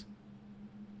as,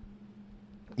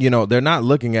 they're not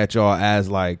looking at y'all as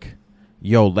like,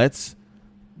 yo, let's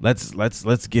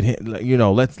get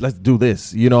him, let's do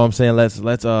this. You know what I'm saying?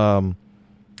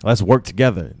 Let's work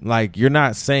together. Like, you're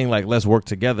not saying like, let's work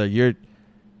together. You're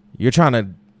trying to,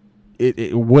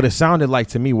 what it sounded like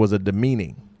to me was a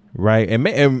demeaning, right? And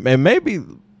maybe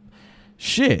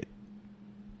shit,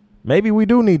 maybe we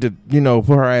do need to,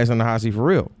 put her ass in the hot seat for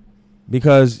real,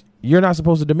 because you're not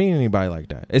supposed to demean anybody like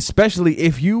that, especially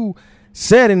if you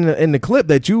said in the clip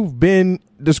that you've been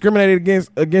discriminated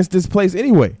against this place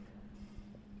anyway.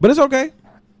 But it's okay.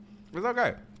 It's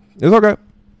okay. It's okay.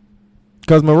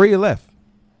 Because Maria left.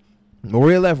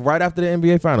 Maria left right after the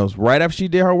NBA Finals. Right after she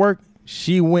did her work,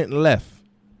 she went left.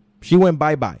 She went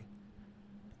bye-bye.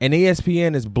 And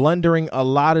ESPN is blundering a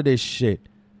lot of this shit.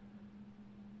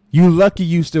 You lucky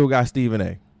you still got Stephen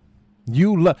A.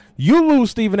 You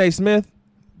lose Stephen A. Smith,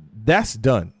 that's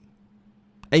done.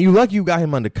 And you lucky you got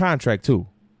him under contract too.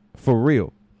 For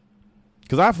real.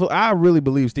 Because I really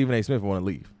believe Stephen A. Smith want to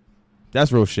leave.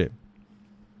 That's real shit.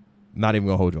 Not even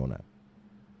going to hold you on that.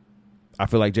 I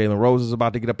feel like Jalen Rose is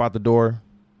about to get up out the door.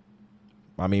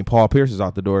 I mean, Paul Pierce is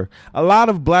out the door. A lot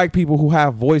of black people who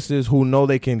have voices, who know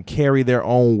they can carry their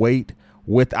own weight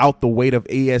without the weight of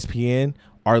ESPN,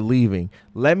 are leaving.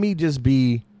 Let me just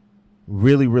be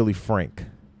really, really frank.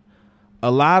 A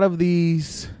lot of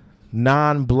these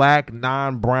non-black,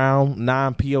 non-brown,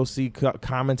 non-POC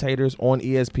commentators on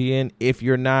ESPN, if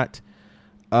you're not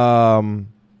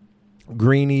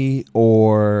Greeny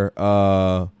or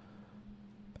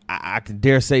I can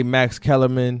dare say Max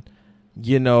Kellerman,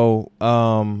 and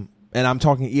I'm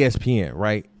talking ESPN,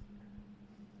 right?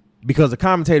 Because the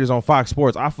commentators on Fox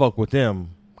Sports, I fuck with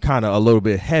them kind of a little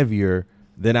bit heavier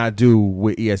than I do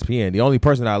with ESPN. The only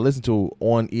person I listen to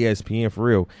on ESPN for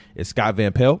real is Scott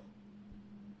Van Pelt.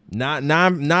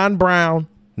 Non-brown,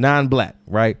 non-black,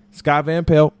 right? Scott Van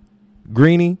Pelt,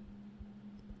 Greeny,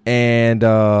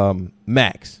 and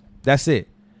Max. That's it.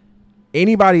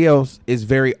 Anybody else is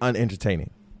very unentertaining.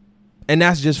 And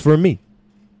that's just for me,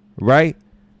 right?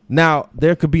 Now,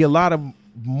 there could be a lot of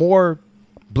more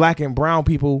black and brown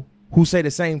people who say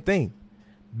the same thing,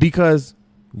 because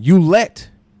you let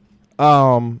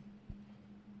and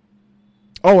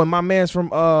my man's from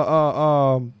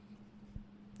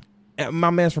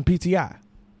PTI.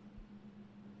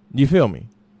 You feel me?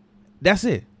 That's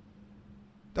it.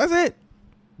 That's it.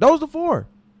 Those the four.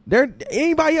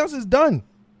 Anybody else is done.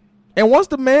 And once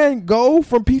the man go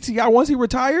from PTI, once he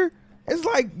retire, it's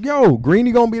like, yo,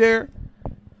 Greeny gonna be there.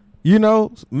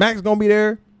 Max gonna be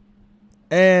there.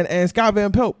 And Scott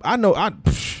Van Pelt. I know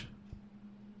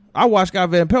I watch Scott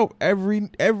Van Pelt every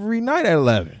night at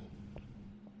 11.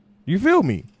 You feel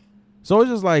me? So it's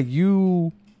just like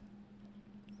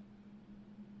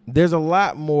there's a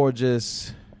lot more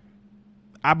just,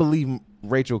 I believe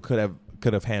Rachel could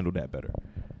have handled that better.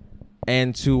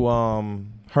 And to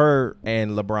her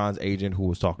and LeBron's agent who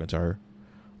was talking to her,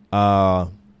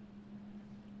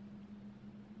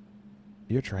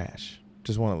 you're trash.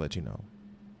 Just want to let you know.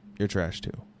 You're trash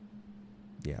too.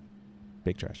 Yeah.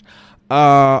 Big trash.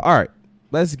 All right.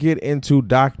 Let's get into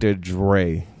Dr.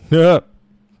 Dre. No.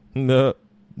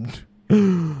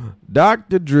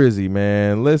 Dr. Drizzy,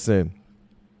 man. Listen.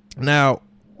 Now,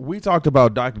 we talked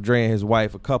about Dr. Dre and his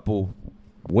wife a couple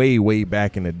way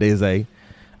back in the days. I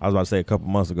was about to say a couple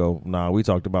months ago. Nah, we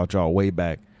talked about y'all way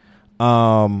back.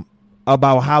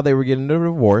 About how they were getting a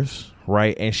divorce,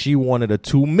 right? And she wanted a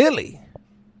 $2 million.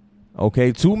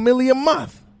 Okay, $2 million a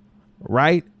month,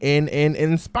 right?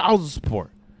 In spousal support.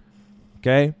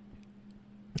 Okay.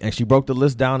 And she broke the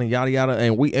list down and yada yada.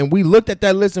 And we looked at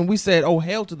that list and we said, oh,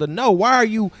 hell to the no. Why are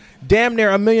you damn near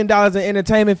 $1 million in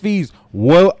entertainment fees?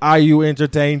 What are you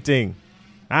entertaining?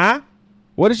 Huh?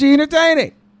 What is she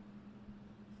entertaining?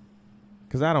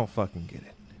 Because I don't fucking get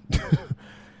it.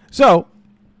 So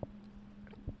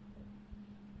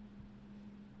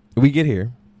we get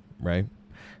here, right?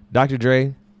 Dr.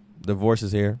 Dre, divorce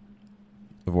is here.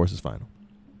 Divorce is final.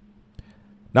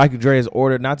 Dr. Dre is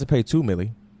ordered not to pay $2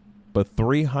 million, but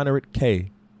 $300K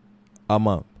a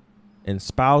month in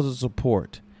spousal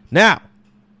support. Now,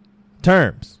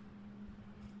 terms.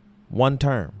 One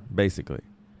term, basically.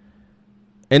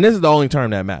 And this is the only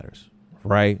term that matters,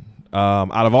 right?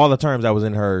 Out of all the terms that was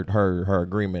in her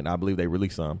agreement, I believe they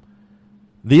released some.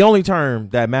 The only term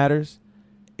that matters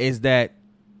is that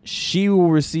she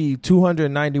will receive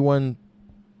 $297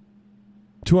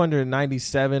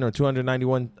 or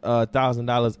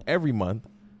 $291,000 every month,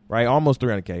 right? Almost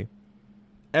 $300K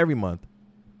every month.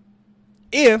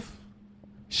 If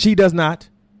she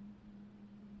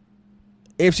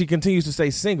continues to stay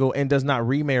single and does not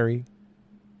remarry,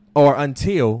 or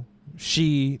until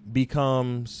she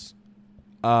becomes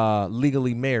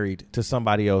legally married to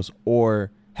somebody else or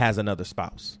has another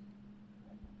spouse.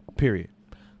 Period.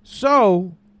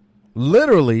 So,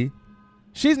 literally,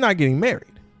 she's not getting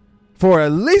married for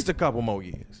at least a couple more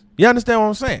years. You understand what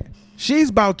I'm saying? She's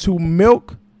about to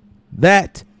milk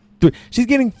that. She's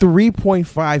getting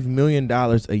 $3.5 million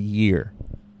a year.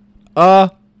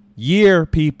 A year,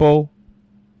 people.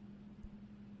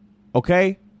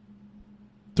 Okay?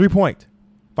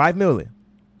 3.5 million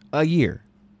a year.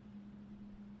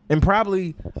 And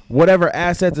probably whatever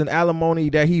assets and alimony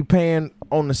that he paying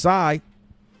on the side.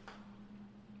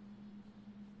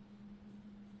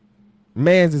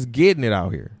 Man's is getting it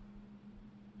out here.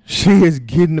 She is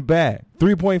getting the bag.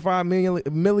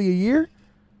 3.5 million a year.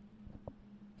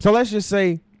 So let's just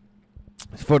say,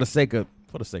 for the sake of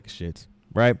shits,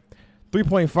 right?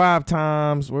 3.5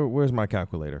 times. Where's my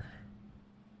calculator?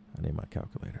 I need my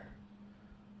calculator.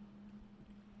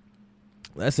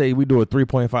 Let's say we do a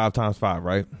 3.5 times 5,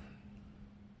 right?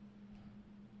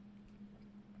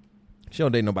 She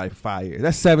don't date nobody for 5 years.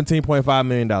 That's $17.5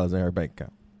 million in her bank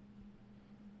account.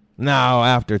 Now,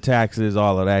 after taxes,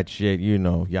 all of that shit, you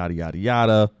know, yada, yada,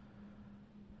 yada.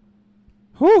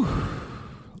 Whew.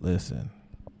 Listen.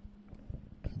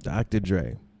 Dr.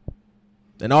 Dre.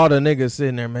 And all the niggas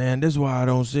sitting there, man, this is why I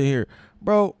don't sit here.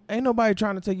 Bro, ain't nobody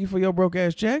trying to take you for your broke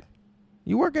ass check.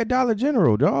 You work at Dollar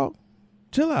General, dog.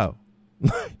 Chill out.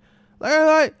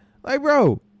 like,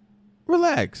 bro,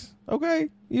 relax. Okay?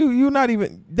 You not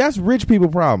even, that's rich people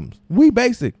problems. We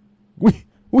basic. We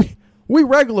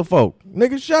regular folk.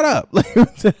 Nigga, shut up.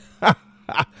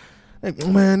 Like,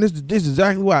 man, this is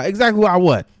exactly why. Exactly why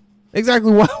what?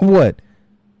 Exactly why what?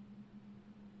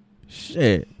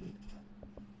 Shit.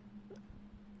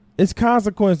 It's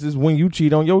consequences when you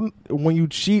cheat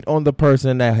on the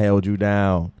person that held you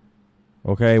down.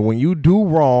 Okay? When you do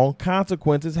wrong,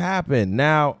 consequences happen.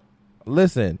 Now,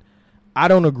 listen, I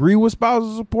don't agree with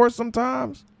spousal support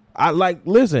sometimes. I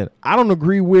don't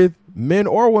agree with men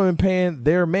or women paying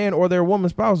their man or their woman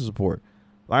spousal support.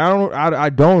 Like, I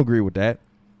don't agree with that.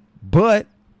 But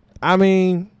I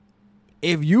mean,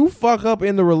 if you fuck up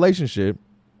in the relationship,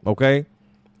 okay?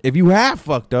 If you have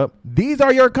fucked up, these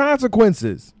are your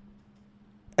consequences.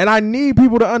 And I need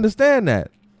people to understand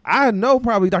that. I know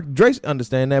probably Dr. Dre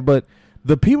understand that, but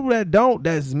the people that don't,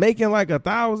 that's making like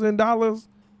 $1,000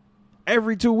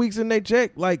 every 2 weeks in their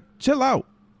check, like, chill out.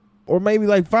 Or maybe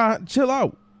like 5, chill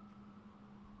out.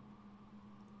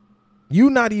 You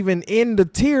not even in the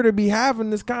tier to be having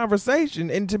this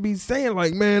conversation and to be saying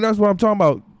like, man, that's what I'm talking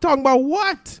about. Talking about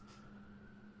what?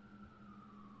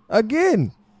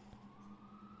 Again,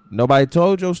 nobody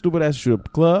told your stupid ass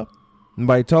strip club.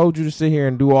 Nobody told you to sit here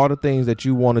and do all the things that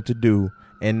you wanted to do,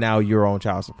 and now you're on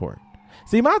child support.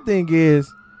 See, my thing is,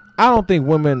 I don't think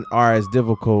women are as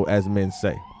difficult as men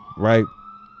say, right?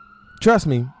 Trust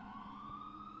me,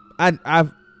 I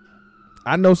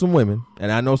know some women,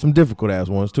 and I know some difficult ass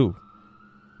ones too.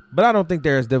 But I don't think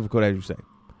they're as difficult as you say.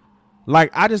 Like,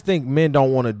 I just think men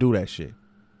don't want to do that shit.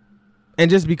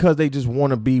 And just because they just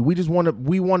want to be, we want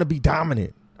to be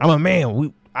dominant. I'm a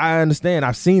man. I understand.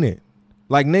 I've seen it.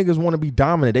 Like, niggas want to be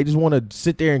dominant. They just want to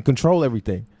sit there and control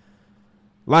everything.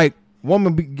 Like,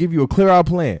 woman give you a clear out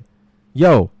plan.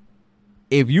 Yo,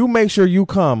 if you make sure you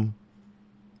come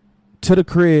to the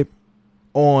crib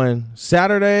on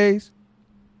Saturdays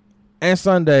and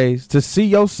Sundays to see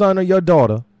your son or your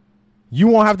daughter, you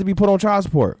won't have to be put on child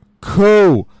support.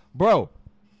 Cool. Bro,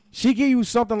 she give you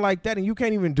something like that and you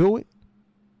can't even do it.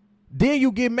 Then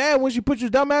you get mad when she put your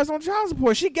dumb ass on child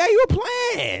support. She gave you a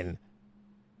plan.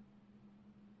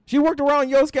 She worked around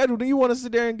your schedule. Then you want to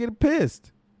sit there and get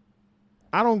pissed.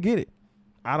 I don't get it.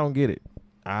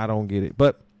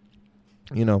 But,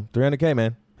 you know, $300K,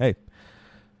 man. Hey,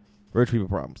 rich people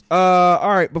problems. All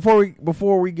right.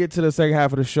 Before we get to the second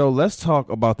half of the show, let's talk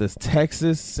about this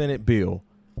Texas Senate bill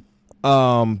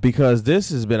Because this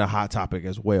has been a hot topic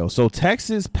as well. So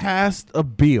Texas passed a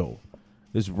bill,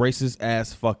 this racist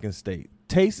ass fucking state,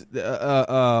 passed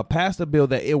a bill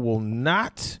that it will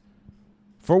not,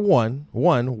 for one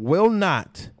will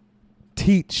not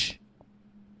teach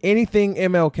anything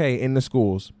MLK in the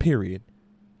schools, period.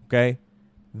 Okay.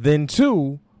 Then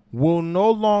 2, will no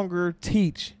longer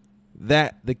teach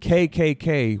that the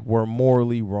KKK were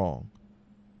morally wrong.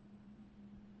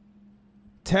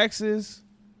 Texas,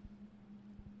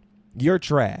 you're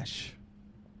trash.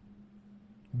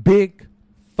 Big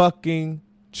fucking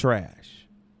trash.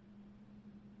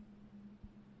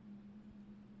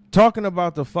 Talking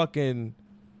about the fucking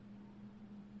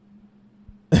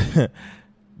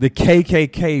the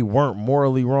KKK weren't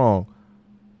morally wrong.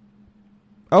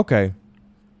 Okay.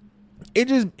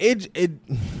 It's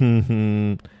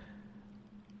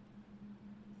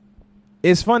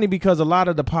funny because a lot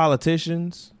of the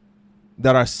politicians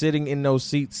that are sitting in those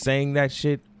seats saying that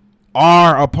shit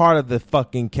are a part of the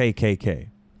fucking KKK.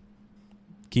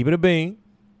 Keep it a bean.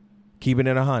 Keep it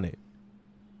in 100.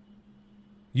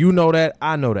 You know that.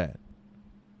 I know that.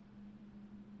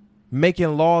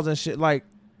 Making laws and shit like,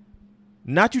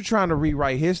 not you trying to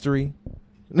rewrite history.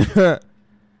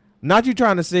 Not you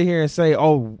trying to sit here and say,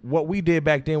 oh, what we did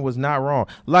back then was not wrong.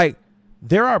 Like,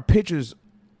 there are pictures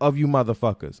of you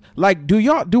motherfuckers. Like, do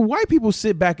white people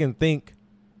sit back and think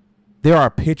there are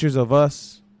pictures of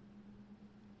us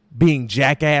being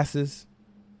jackasses,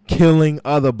 killing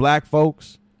other black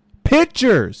folks?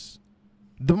 Pictures.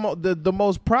 The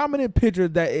most prominent picture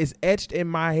that is etched in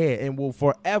my head and will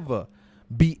forever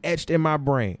be etched in my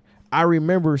brain. I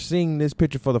remember seeing this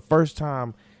picture for the first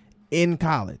time in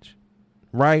college,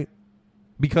 right?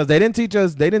 Because they didn't teach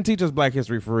us black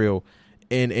history for real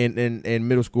in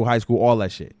middle school, high school, all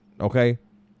that shit. Okay?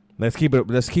 Let's keep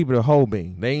it a whole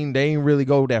bean. They ain't really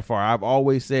go that far. I've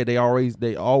always said they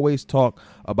always talk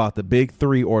about the big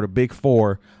 3 or the big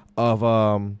 4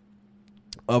 of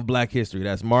black history.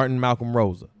 That's Martin, Malcolm,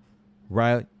 Rosa.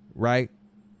 Right?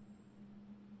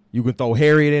 You can throw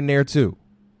Harriet in there too.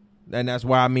 And that's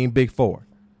why I mean big 4.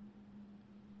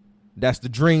 That's the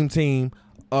dream team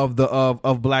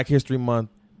of Black History Month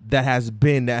that has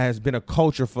been a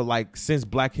culture for like since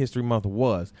Black History Month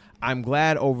was. I'm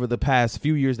glad over the past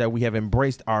few years that we have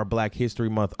embraced our Black History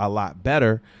Month a lot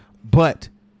better, but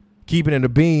keeping it a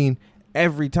bean,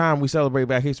 every time we celebrate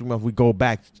Black History Month, we go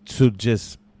back to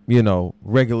just,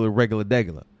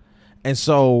 regular. And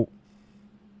so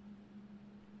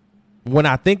when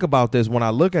I think about this, when I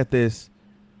look at this,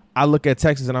 I look at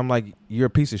Texas and I'm like, you're a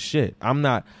piece of shit. I'm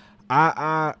not.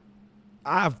 I've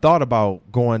thought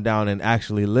about going down and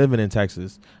actually living in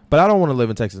Texas, but I don't want to live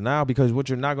in Texas now because what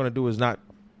you're not going to do is not.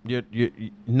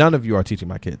 None of you are teaching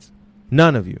my kids.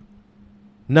 None of you,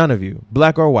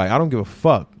 black or white. I don't give a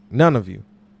fuck. None of you.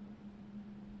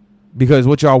 Because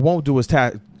what y'all won't do is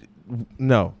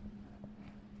no.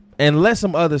 Unless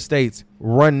some other states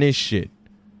run this shit.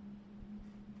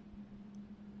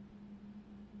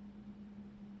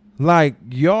 Like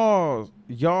y'all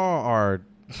are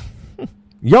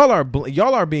y'all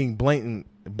are being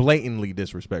blatantly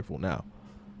disrespectful now.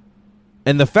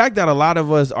 And the fact that a lot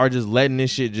of us are just letting this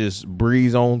shit just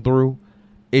breeze on through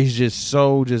is just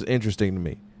so interesting to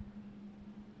me.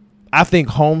 I think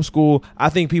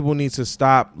people need to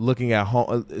stop looking at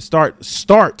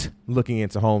start looking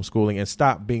into homeschooling and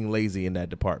stop being lazy in that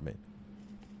department.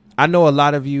 I know a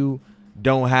lot of you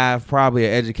don't have probably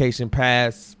an education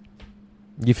pass.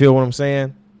 You feel what I'm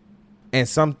saying? And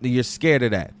you're scared of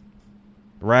that,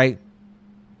 right?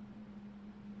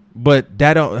 But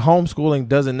homeschooling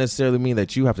doesn't necessarily mean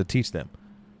that you have to teach them.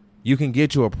 You can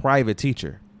get you a private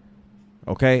teacher.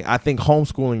 Okay, I think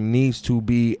homeschooling needs to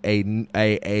be a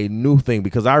new thing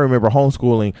because I remember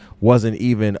homeschooling wasn't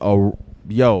even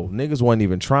niggas wasn't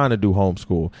even trying to do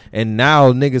homeschool, and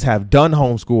now niggas have done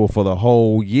homeschool for the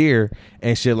whole year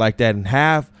and shit like that, and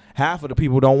half of the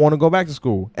people don't want to go back to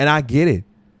school, and I get it.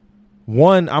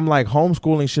 I'm like,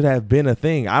 homeschooling should have been a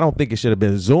thing. I don't think it should have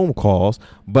been Zoom calls,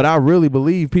 but I really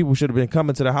believe people should have been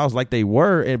coming to the house like they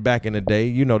were back in the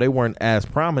day. They weren't as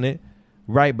prominent,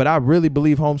 right? But I really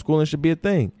believe homeschooling should be a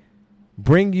thing.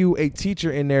 Bring you a teacher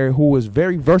in there who is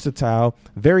very versatile,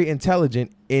 very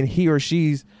intelligent in he or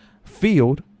she's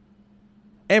field,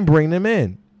 and bring them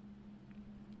in.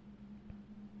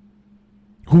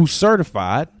 Who's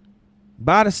certified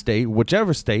by the state,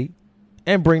 whichever state,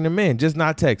 and bring them in, just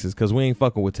not Texas, because we ain't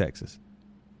fucking with Texas.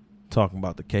 Talking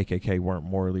about the KKK weren't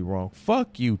morally wrong.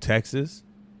 Fuck you, Texas.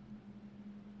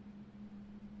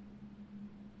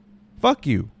 Fuck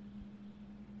you.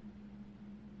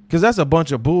 Because that's a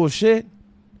bunch of bullshit.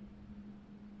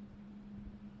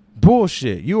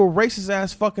 bullshit. You a racist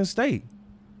ass fucking state.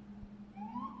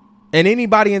 And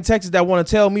anybody in Texas that want to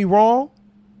tell me wrong,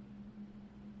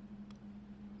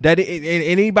 that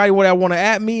anybody that want to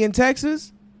at me in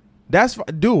Texas,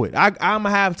 do it. I'm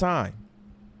gonna have time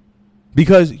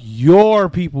because your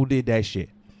people did that shit.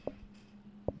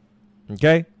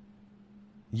 Okay,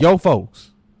 yo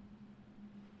folks,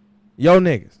 yo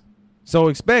niggas. So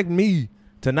expect me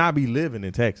to not be living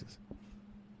in Texas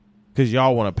because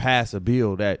y'all want to pass a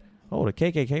bill that the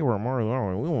KKK were more.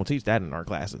 We won't teach that in our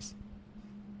classes.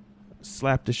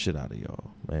 Slap the shit out of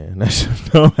y'all, man. That's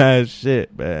just dumb ass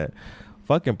shit, man.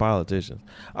 Fucking politicians.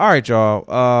 All right, y'all.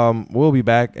 We'll be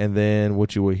back, and then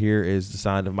what you will hear is the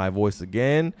sound of my voice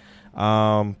again.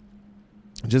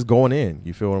 Just going in.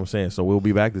 You feel what I'm saying? So we'll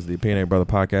be back. This is the Opinionated Brother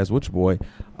Podcast with your boy,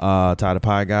 Ty the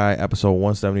Pie Guy, episode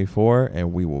 174,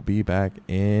 and we will be back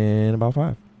in about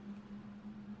 5.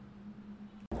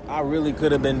 I really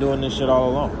could have been doing this shit all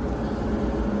along.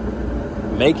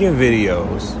 Making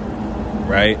videos,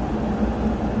 right?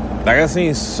 Like, I've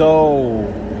seen so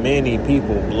many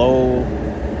people blow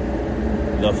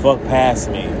the fuck past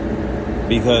me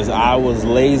because I was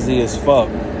lazy as fuck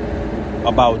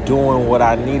about doing what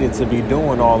I needed to be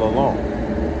doing all along.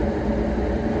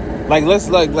 Like,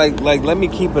 let me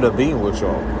keep it a bean with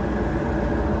y'all.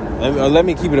 Let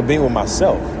me keep it a bean with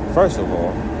myself, first of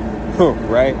all.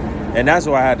 Right? And that's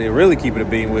what I had to really keep it a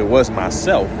bean with was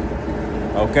myself.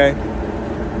 Okay?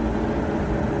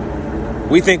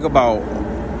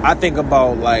 I think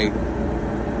about like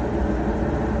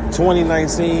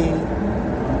 2019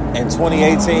 and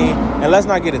 2018, and let's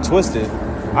not get it twisted.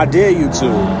 I did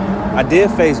YouTube, I did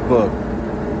Facebook,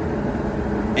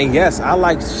 and yes, I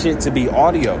like shit to be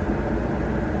audio.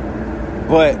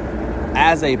 But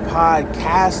as a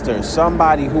podcaster,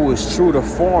 somebody who is true to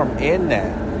form in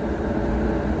that,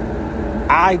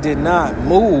 I did not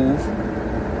move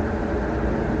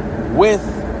with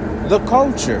the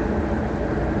culture.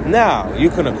 Now,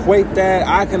 you can equate that.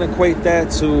 I can equate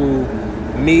that to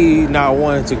me not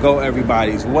wanting to go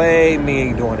everybody's way,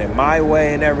 me doing it my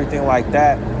way and everything like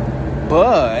that.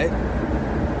 But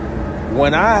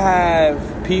when I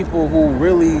have people who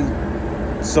really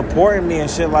supporting me and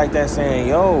shit like that saying,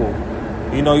 yo,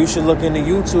 you know, you should look into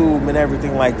YouTube and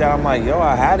everything like that. I'm like, yo,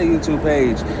 I had a YouTube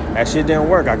page. That shit didn't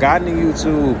work. I got into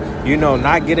YouTube, you know,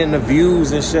 not getting the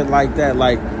views and shit like that.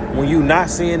 Like, when you not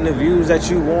seeing the views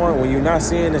that you want, when you're not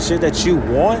seeing the shit that you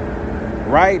want,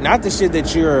 right? Not the shit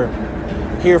that you're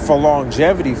here for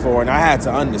longevity for. And I had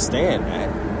to understand that,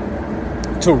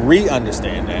 to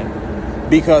re-understand that.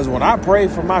 Because when I pray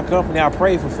for my company, I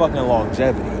pray for fucking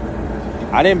longevity.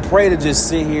 I didn't pray to just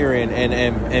sit here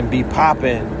and be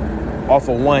popping off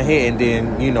of one hit and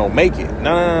then, you know, make it.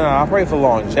 No. I pray for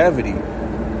longevity.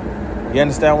 You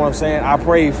understand what I'm saying? I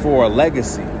pray for a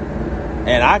legacy.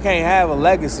 And I can't have a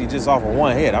legacy just off of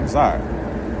one hit. I'm sorry.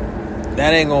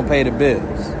 That ain't gonna pay the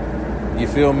bills. You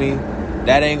feel me?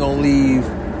 That ain't gonna leave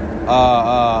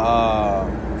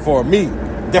for me.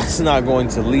 That's not going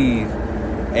to leave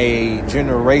a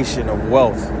generation of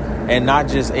wealth, and not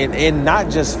just and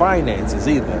not just finances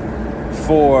either.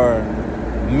 For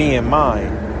me and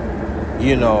mine,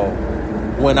 you know,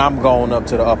 when I'm going up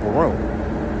to the upper room.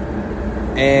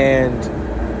 And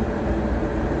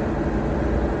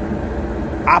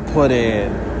I put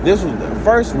in, this was the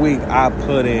first week I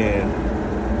put in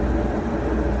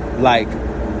like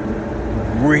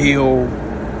real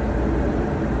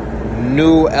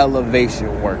new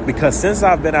elevation work, because since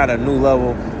I've been at a new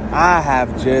level, I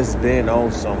have just been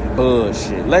on some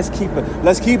bullshit. Let's keep it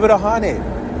 100.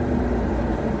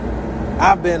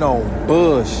 I've been on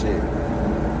bullshit.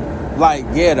 Like,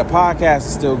 yeah, the podcast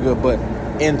is still good, but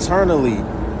internally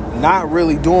not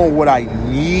really doing what I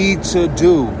need to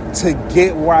do to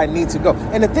get where I need to go.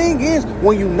 And the thing is,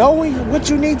 when you know what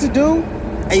you need to do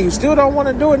and you still don't want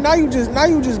to do it, now you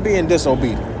just being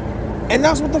disobedient. And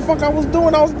that's what the fuck I was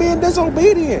doing. I was being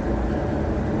disobedient.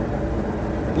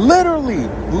 Literally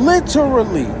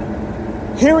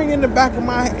hearing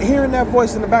that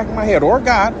voice in the back of my head, or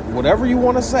God, whatever you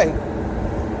want to say.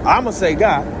 I'm gonna say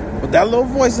God, but that little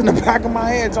voice in the back of my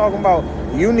head talking about,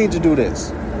 you need to do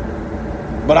this,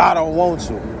 but I don't want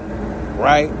to,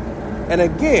 right? And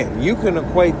again, you can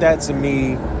equate that to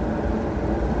me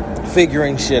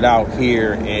figuring shit out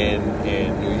here in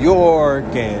New York,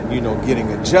 and, you know,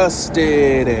 getting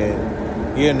adjusted,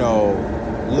 and, you know,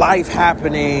 life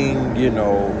happening, you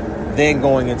know, then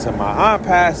going into my aunt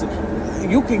passing.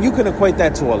 You can equate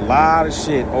that to a lot of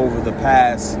shit over the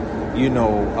past, you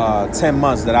know, 10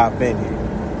 months that I've been here.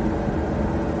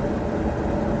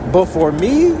 But for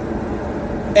me,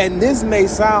 and this may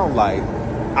sound like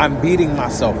I'm beating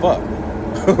myself up,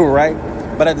 right?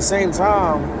 But at the same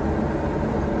time,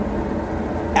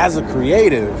 as a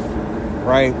creative,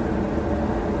 right,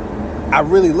 I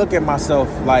really look at myself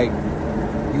like,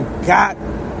 you got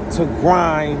to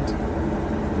grind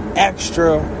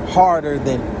extra harder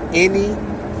than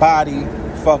anybody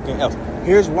fucking else.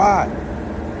 Here's why.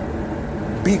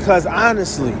 Because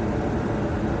honestly,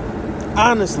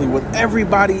 with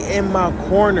everybody in my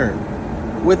corner,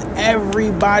 with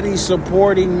everybody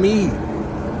supporting me,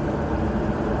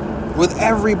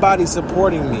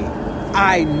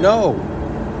 I know,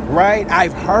 right?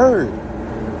 I've heard,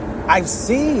 I've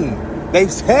seen,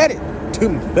 they've said it to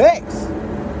my face.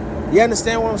 You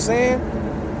understand what I'm saying?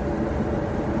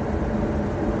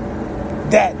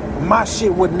 That my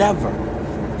shit would never.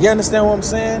 You understand what I'm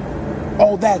saying?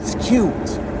 Oh, that's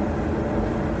cute.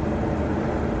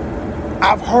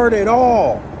 I've heard it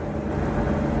all.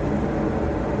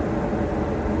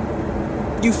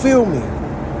 You feel me?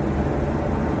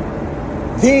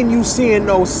 Then you seeing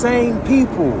those same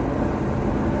people.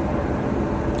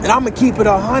 And I'm going to keep it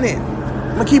 100.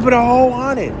 I'm going to keep it a whole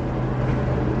 100.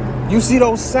 You see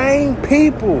those same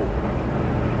people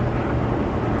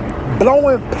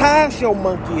blowing past your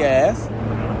monkey ass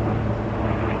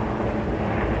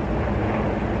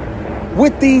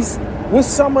with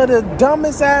some of the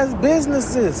dumbest ass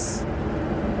businesses.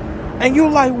 And you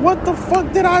like, what the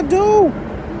fuck did I do?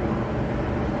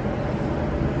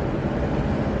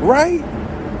 Right?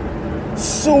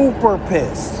 Super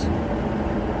pissed.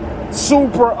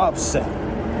 Super upset.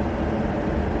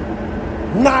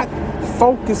 Not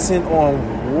focusing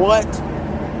on what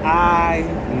I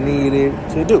needed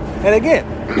to do. And again,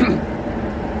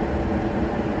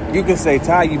 you can say,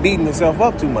 Ty, you beating yourself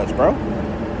up too much, bro.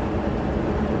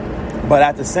 But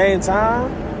at the same time,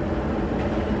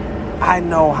 I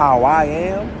know how I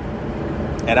am,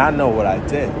 and I know what I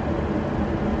did.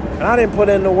 And I didn't put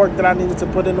in the work that I needed to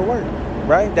put in the work,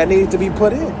 right? That needed to be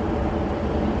put in.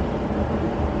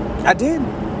 I didn't.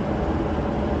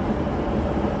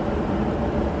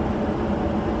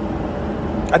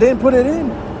 I didn't put it in.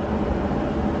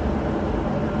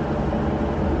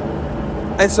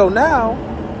 And so now,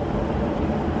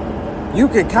 you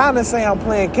can kind of say I'm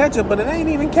playing catch up, but it ain't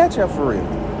even catch up for real.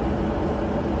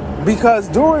 Because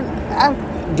during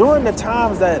the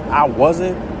times that I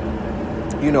wasn't,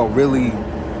 really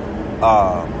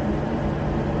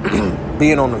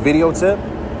being on the video tip,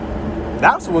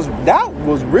 that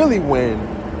was really when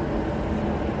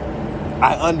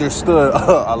I understood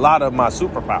a lot of my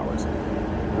superpowers,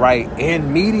 right?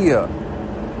 In media.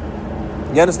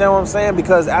 You understand what I'm saying?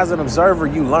 Because as an observer,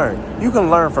 you learn. You can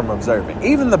learn from observing,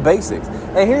 even the basics.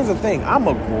 And here's the thing. I'm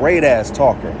a great ass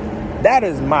talker. That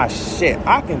is my shit.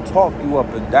 I can talk you up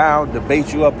and down,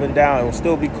 debate you up and down, and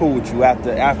still be cool with you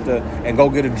after and go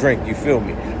get a drink. You feel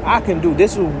me? I can do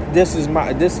this. This is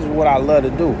what I love to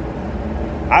do.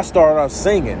 I started off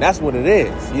singing. That's what it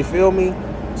is. You feel me?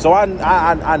 So I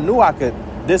knew I could.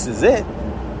 This is it.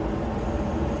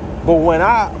 But when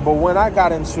I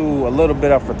got into a little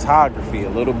bit of photography,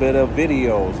 a little bit of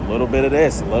videos, a little bit of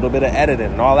this, a little bit of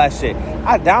editing and all that shit,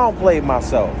 I downplayed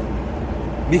myself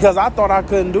because I thought I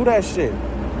couldn't do that shit.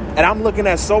 And I'm looking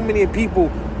at so many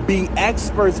people be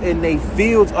experts in their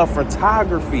fields of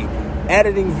photography,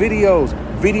 editing videos,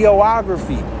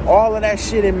 videography, all of that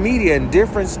shit in media in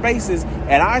different spaces.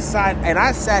 And I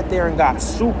sat there and got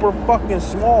super fucking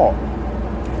small.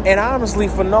 And honestly,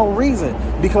 for no reason.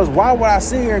 Because why would I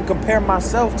sit here and compare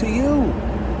myself to you?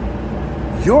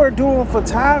 You're doing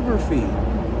photography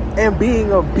and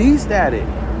being a beast at it.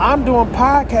 I'm doing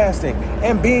podcasting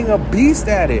and being a beast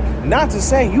at it. Not to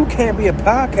say you can't be a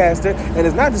podcaster, and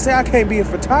it's not to say I can't be a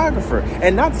photographer,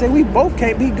 and not to say we both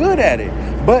can't be good at it,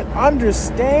 but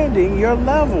understanding your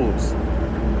levels.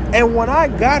 And when I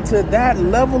got to that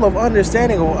level of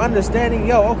understanding,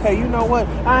 okay, you know what?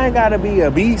 I ain't got to be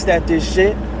a beast at this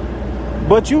shit,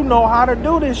 but you know how to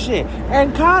do this shit.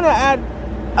 And kind of at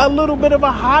a little bit of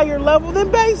a higher level than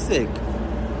basic.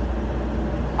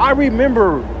 I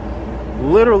remember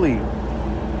literally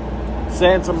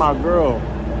saying to my girl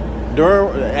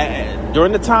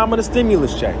during the time of the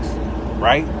stimulus checks,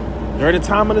 right? During the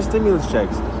time of the stimulus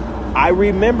checks, I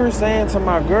remember saying to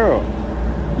my girl,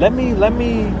 let me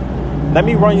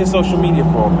run your social media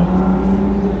for a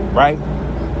minute, right?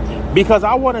 Because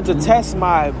I wanted to test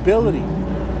my ability,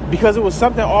 because it was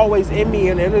something always in me,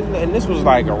 and this was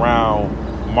like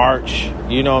around March,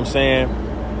 you know what I'm saying?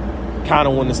 Kind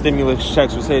of when the stimulus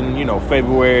checks was hitting,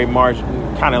 February, March,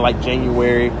 kind of like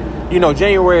January,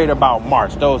 January to about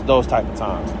March, those type of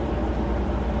times.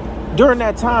 During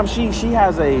that time, she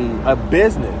has a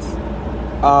business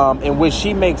in which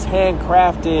she makes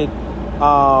handcrafted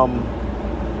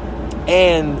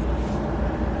and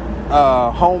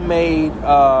homemade,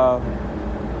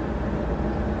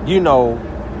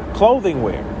 clothing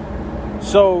wear.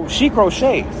 So she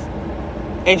crochets,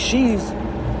 and she's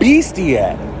beastie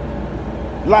at it.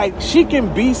 Like, she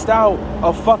can beast out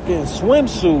a fucking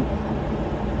swimsuit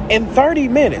in 30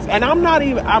 minutes. And I'm not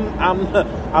even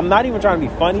trying to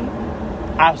be funny.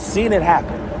 I've seen it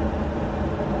happen.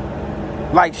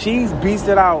 Like, she's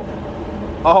beasted out.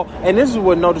 Oh, and this is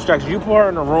with no distraction. You put her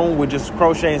in a room with just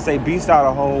crochet and say beast out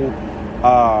a whole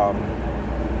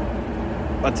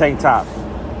a tank top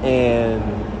in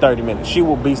 30 minutes. She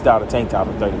will beast out a tank top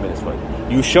in 30 minutes for you.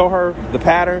 You show her the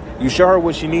pattern, you show her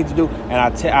what she needs to do, and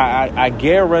I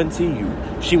guarantee you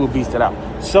she will beast it out.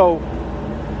 So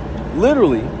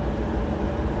literally,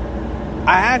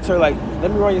 I asked her, like,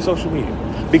 let me run your social media,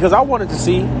 because I wanted to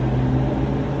see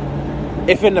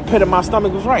if in the pit of my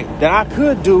stomach was right, that I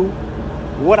could do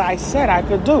what I said I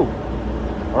could do,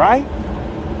 right?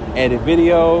 Edit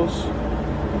videos,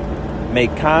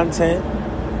 make content.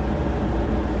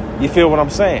 You feel what I'm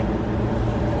saying?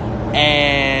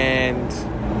 And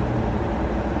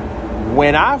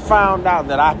when I found out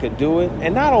that I could do it,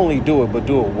 and not only do it, but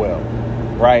do it well,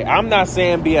 right? I'm not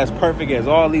saying be as perfect as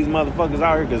all these motherfuckers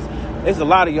out here, because there's a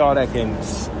lot of y'all that can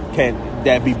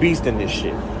that be beasting this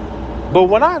shit. But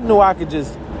when I knew I could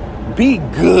just be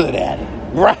good at it,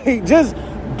 right? Just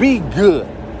be good.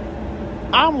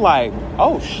 I'm like,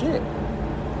 oh shit.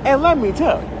 And let me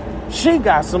tell you, she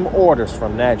got some orders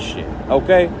from that shit,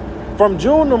 okay? From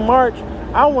June to March,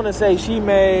 I want to say she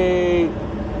made,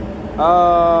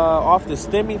 off the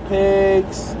Stimmy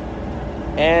Pigs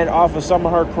and off of some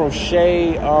of her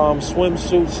crochet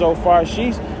swimsuits so far,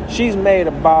 she's made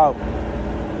about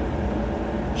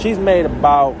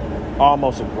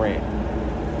almost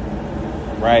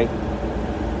 $1,000, right?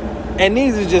 And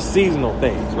these are just seasonal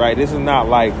things, right? This is not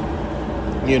like,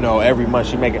 every month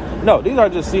she make it. No, these are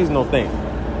just seasonal things,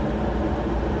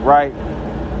 right?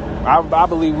 I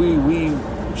believe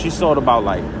she sold about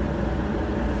like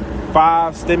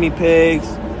 5 Stimmy Pigs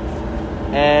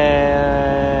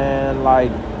and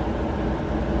like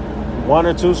 1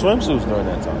 or 2 swimsuits during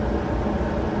that time.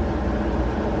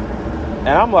 And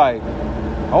I'm like,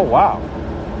 oh wow.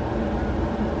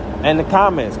 And the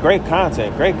comments, great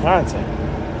content,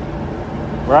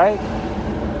 right?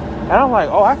 And I'm like,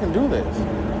 oh, I can do this.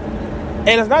 And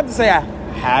it's not to say I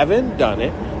haven't done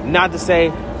it, not to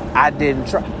say I didn't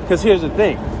try. Because here's the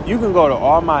thing. You can go to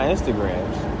all my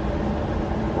Instagrams,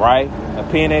 right?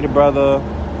 Opinionated Brother,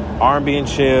 R&B and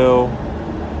Chill,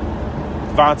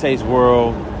 Fonte's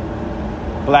World,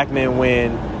 Black Men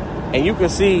Win. And you can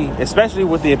see, especially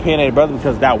with the Opinionated Brother,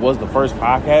 because that was the first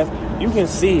podcast, you can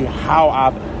see how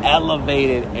I've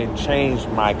elevated and changed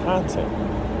my content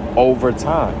over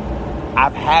time.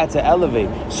 I've had to elevate.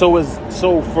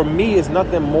 So for me, it's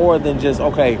nothing more than just,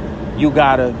 okay, you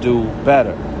gotta do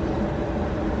better.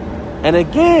 And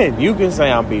again, you can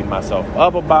say I'm beating myself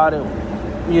up about it,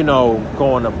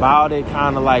 going about it,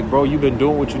 kind of like, bro, you've been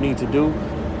doing what you need to do.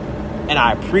 And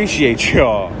I appreciate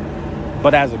y'all.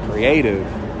 But as a creative,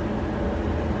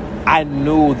 I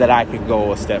knew that I could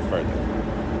go a step further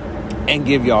and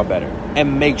give y'all better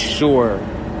and make sure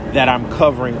that I'm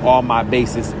covering all my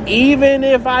bases, even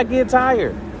if I get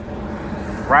tired,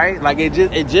 right? Like,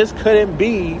 it just couldn't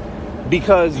be,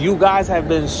 because you guys have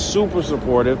been super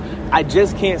supportive. I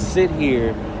just can't sit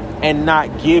here and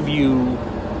not give you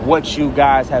what you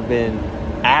guys have been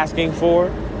asking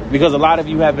for, because a lot of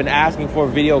you have been asking for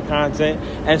video content.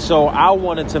 And so I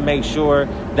wanted to make sure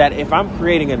that if I'm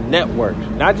creating a network,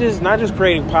 not just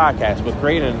creating podcasts, but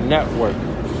creating a network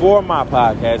for my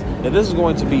podcast, that this is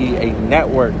going to be a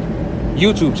network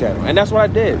YouTube channel. And that's what I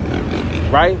did,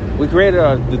 right? We created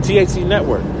the THC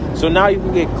network. So now you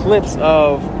can get clips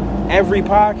of every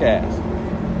podcast,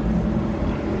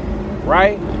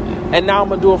 right? And now I'm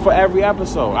gonna do it for every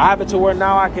episode. I have it to where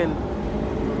now I can,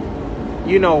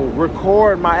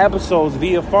 record my episodes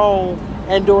via phone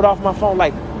and do it off my phone.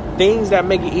 Like, things that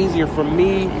make it easier for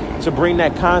me to bring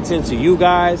that content to you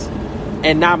guys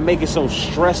and not make it so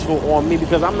stressful on me.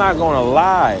 Because I'm not gonna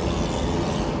lie,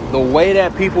 the way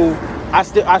that people, I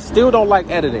still don't like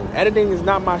editing. Editing is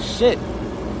not my shit.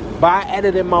 But I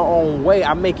edit in my own way.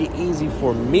 I make it easy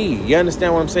for me. You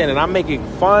understand what I'm saying? And I make it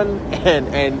fun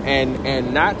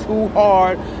and not too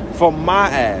hard for my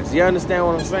ass. You understand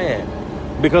what I'm saying?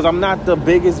 Because I'm not the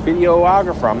biggest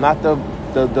videographer. I'm not the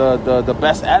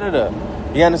best editor.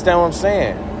 You understand what I'm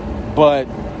saying? But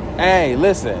hey,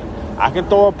 listen, I can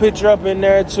throw a picture up in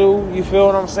there too. You feel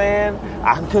what I'm saying?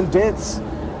 I can condense,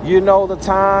 the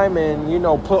time and,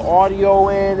 put audio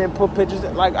in and put pictures.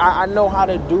 Like, I know how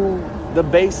to do the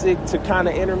basic to kind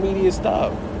of intermediate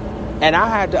stuff. And I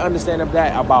had to understand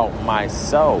that about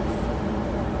myself,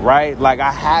 right? Like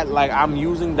I'm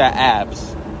using the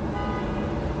apps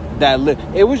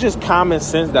it was just common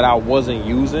sense that I wasn't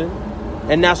using.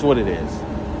 And that's what it is.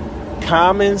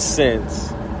 Common sense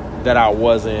that I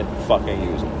wasn't fucking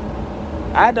using.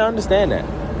 I had to understand that.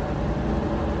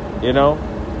 You know?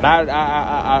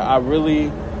 I really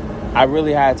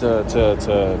had to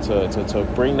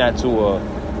bring that to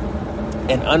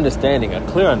an understanding, a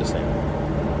clear understanding.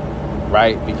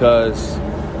 Right? Because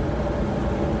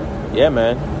yeah,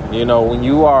 man, you know, when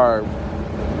you're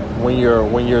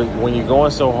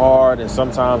going so hard, and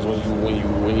sometimes when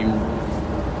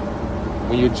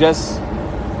you're just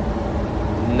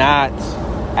not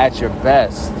at your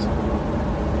best,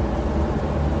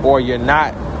 or you're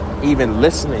not even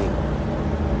listening,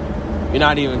 you're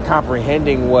not even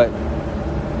comprehending what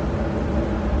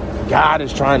God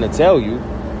is trying to tell you,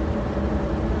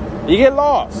 you get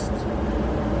lost.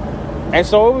 And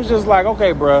so it was just like,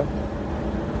 okay, bruh,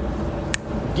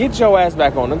 get your ass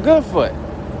back on the good foot,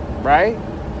 right?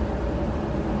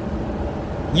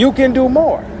 You can do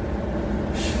more.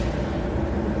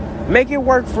 Make it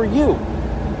work for you.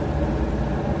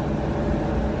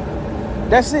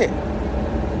 That's it.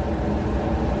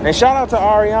 And shout out to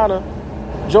Ariana,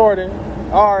 Jordan,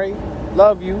 Ari,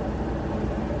 love you.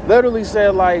 Literally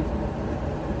said, like,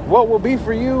 what will be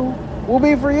for you will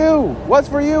be for you. What's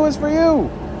for you is for you.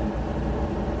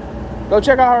 Go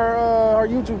check out her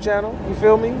YouTube channel. You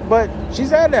feel me? But she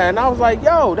said that, and I was like,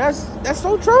 yo, that's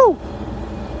so true.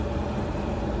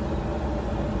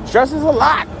 Stress is a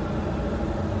lot.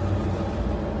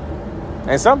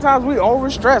 And sometimes we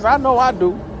overstress. I know I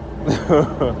do.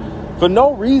 For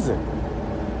no reason.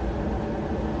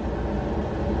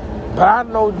 But I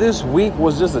know this week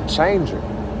was just a changer.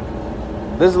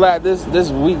 This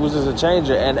week was just a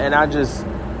changer. And I just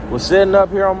was sitting up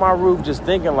here on my roof just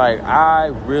thinking, like, I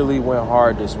really went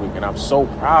hard this week. And I'm so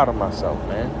proud of myself,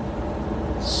 man.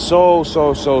 So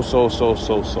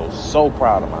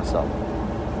proud of myself.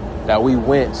 That we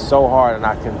went so hard, and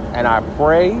I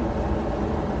pray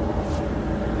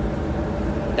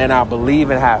and I believe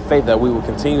and have faith that we will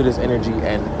continue this energy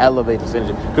and elevate this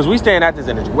energy. Because we stand at this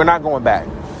energy. We're not going back.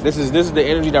 This is the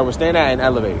energy that we're standing at and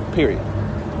elevating. Period.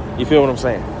 You feel what I'm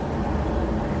saying?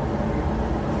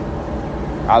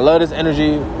 I love this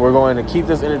energy. We're going to keep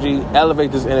this energy,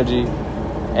 elevate this energy,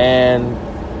 and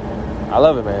I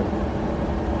love it, man.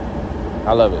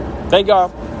 I love it. Thank y'all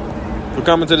for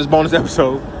coming to this bonus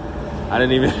episode. I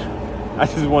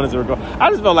just wanted to record.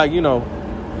 I just felt like, you know,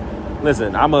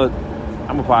 listen, I'm a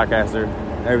podcaster.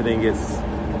 Everything gets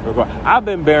recorded. I've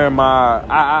been bearing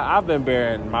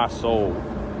my soul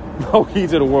low key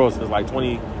to the world since like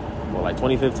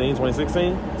 2015,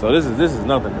 2016. So this is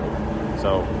nothing new.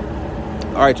 So,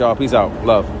 all right, y'all. Peace out.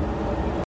 Love.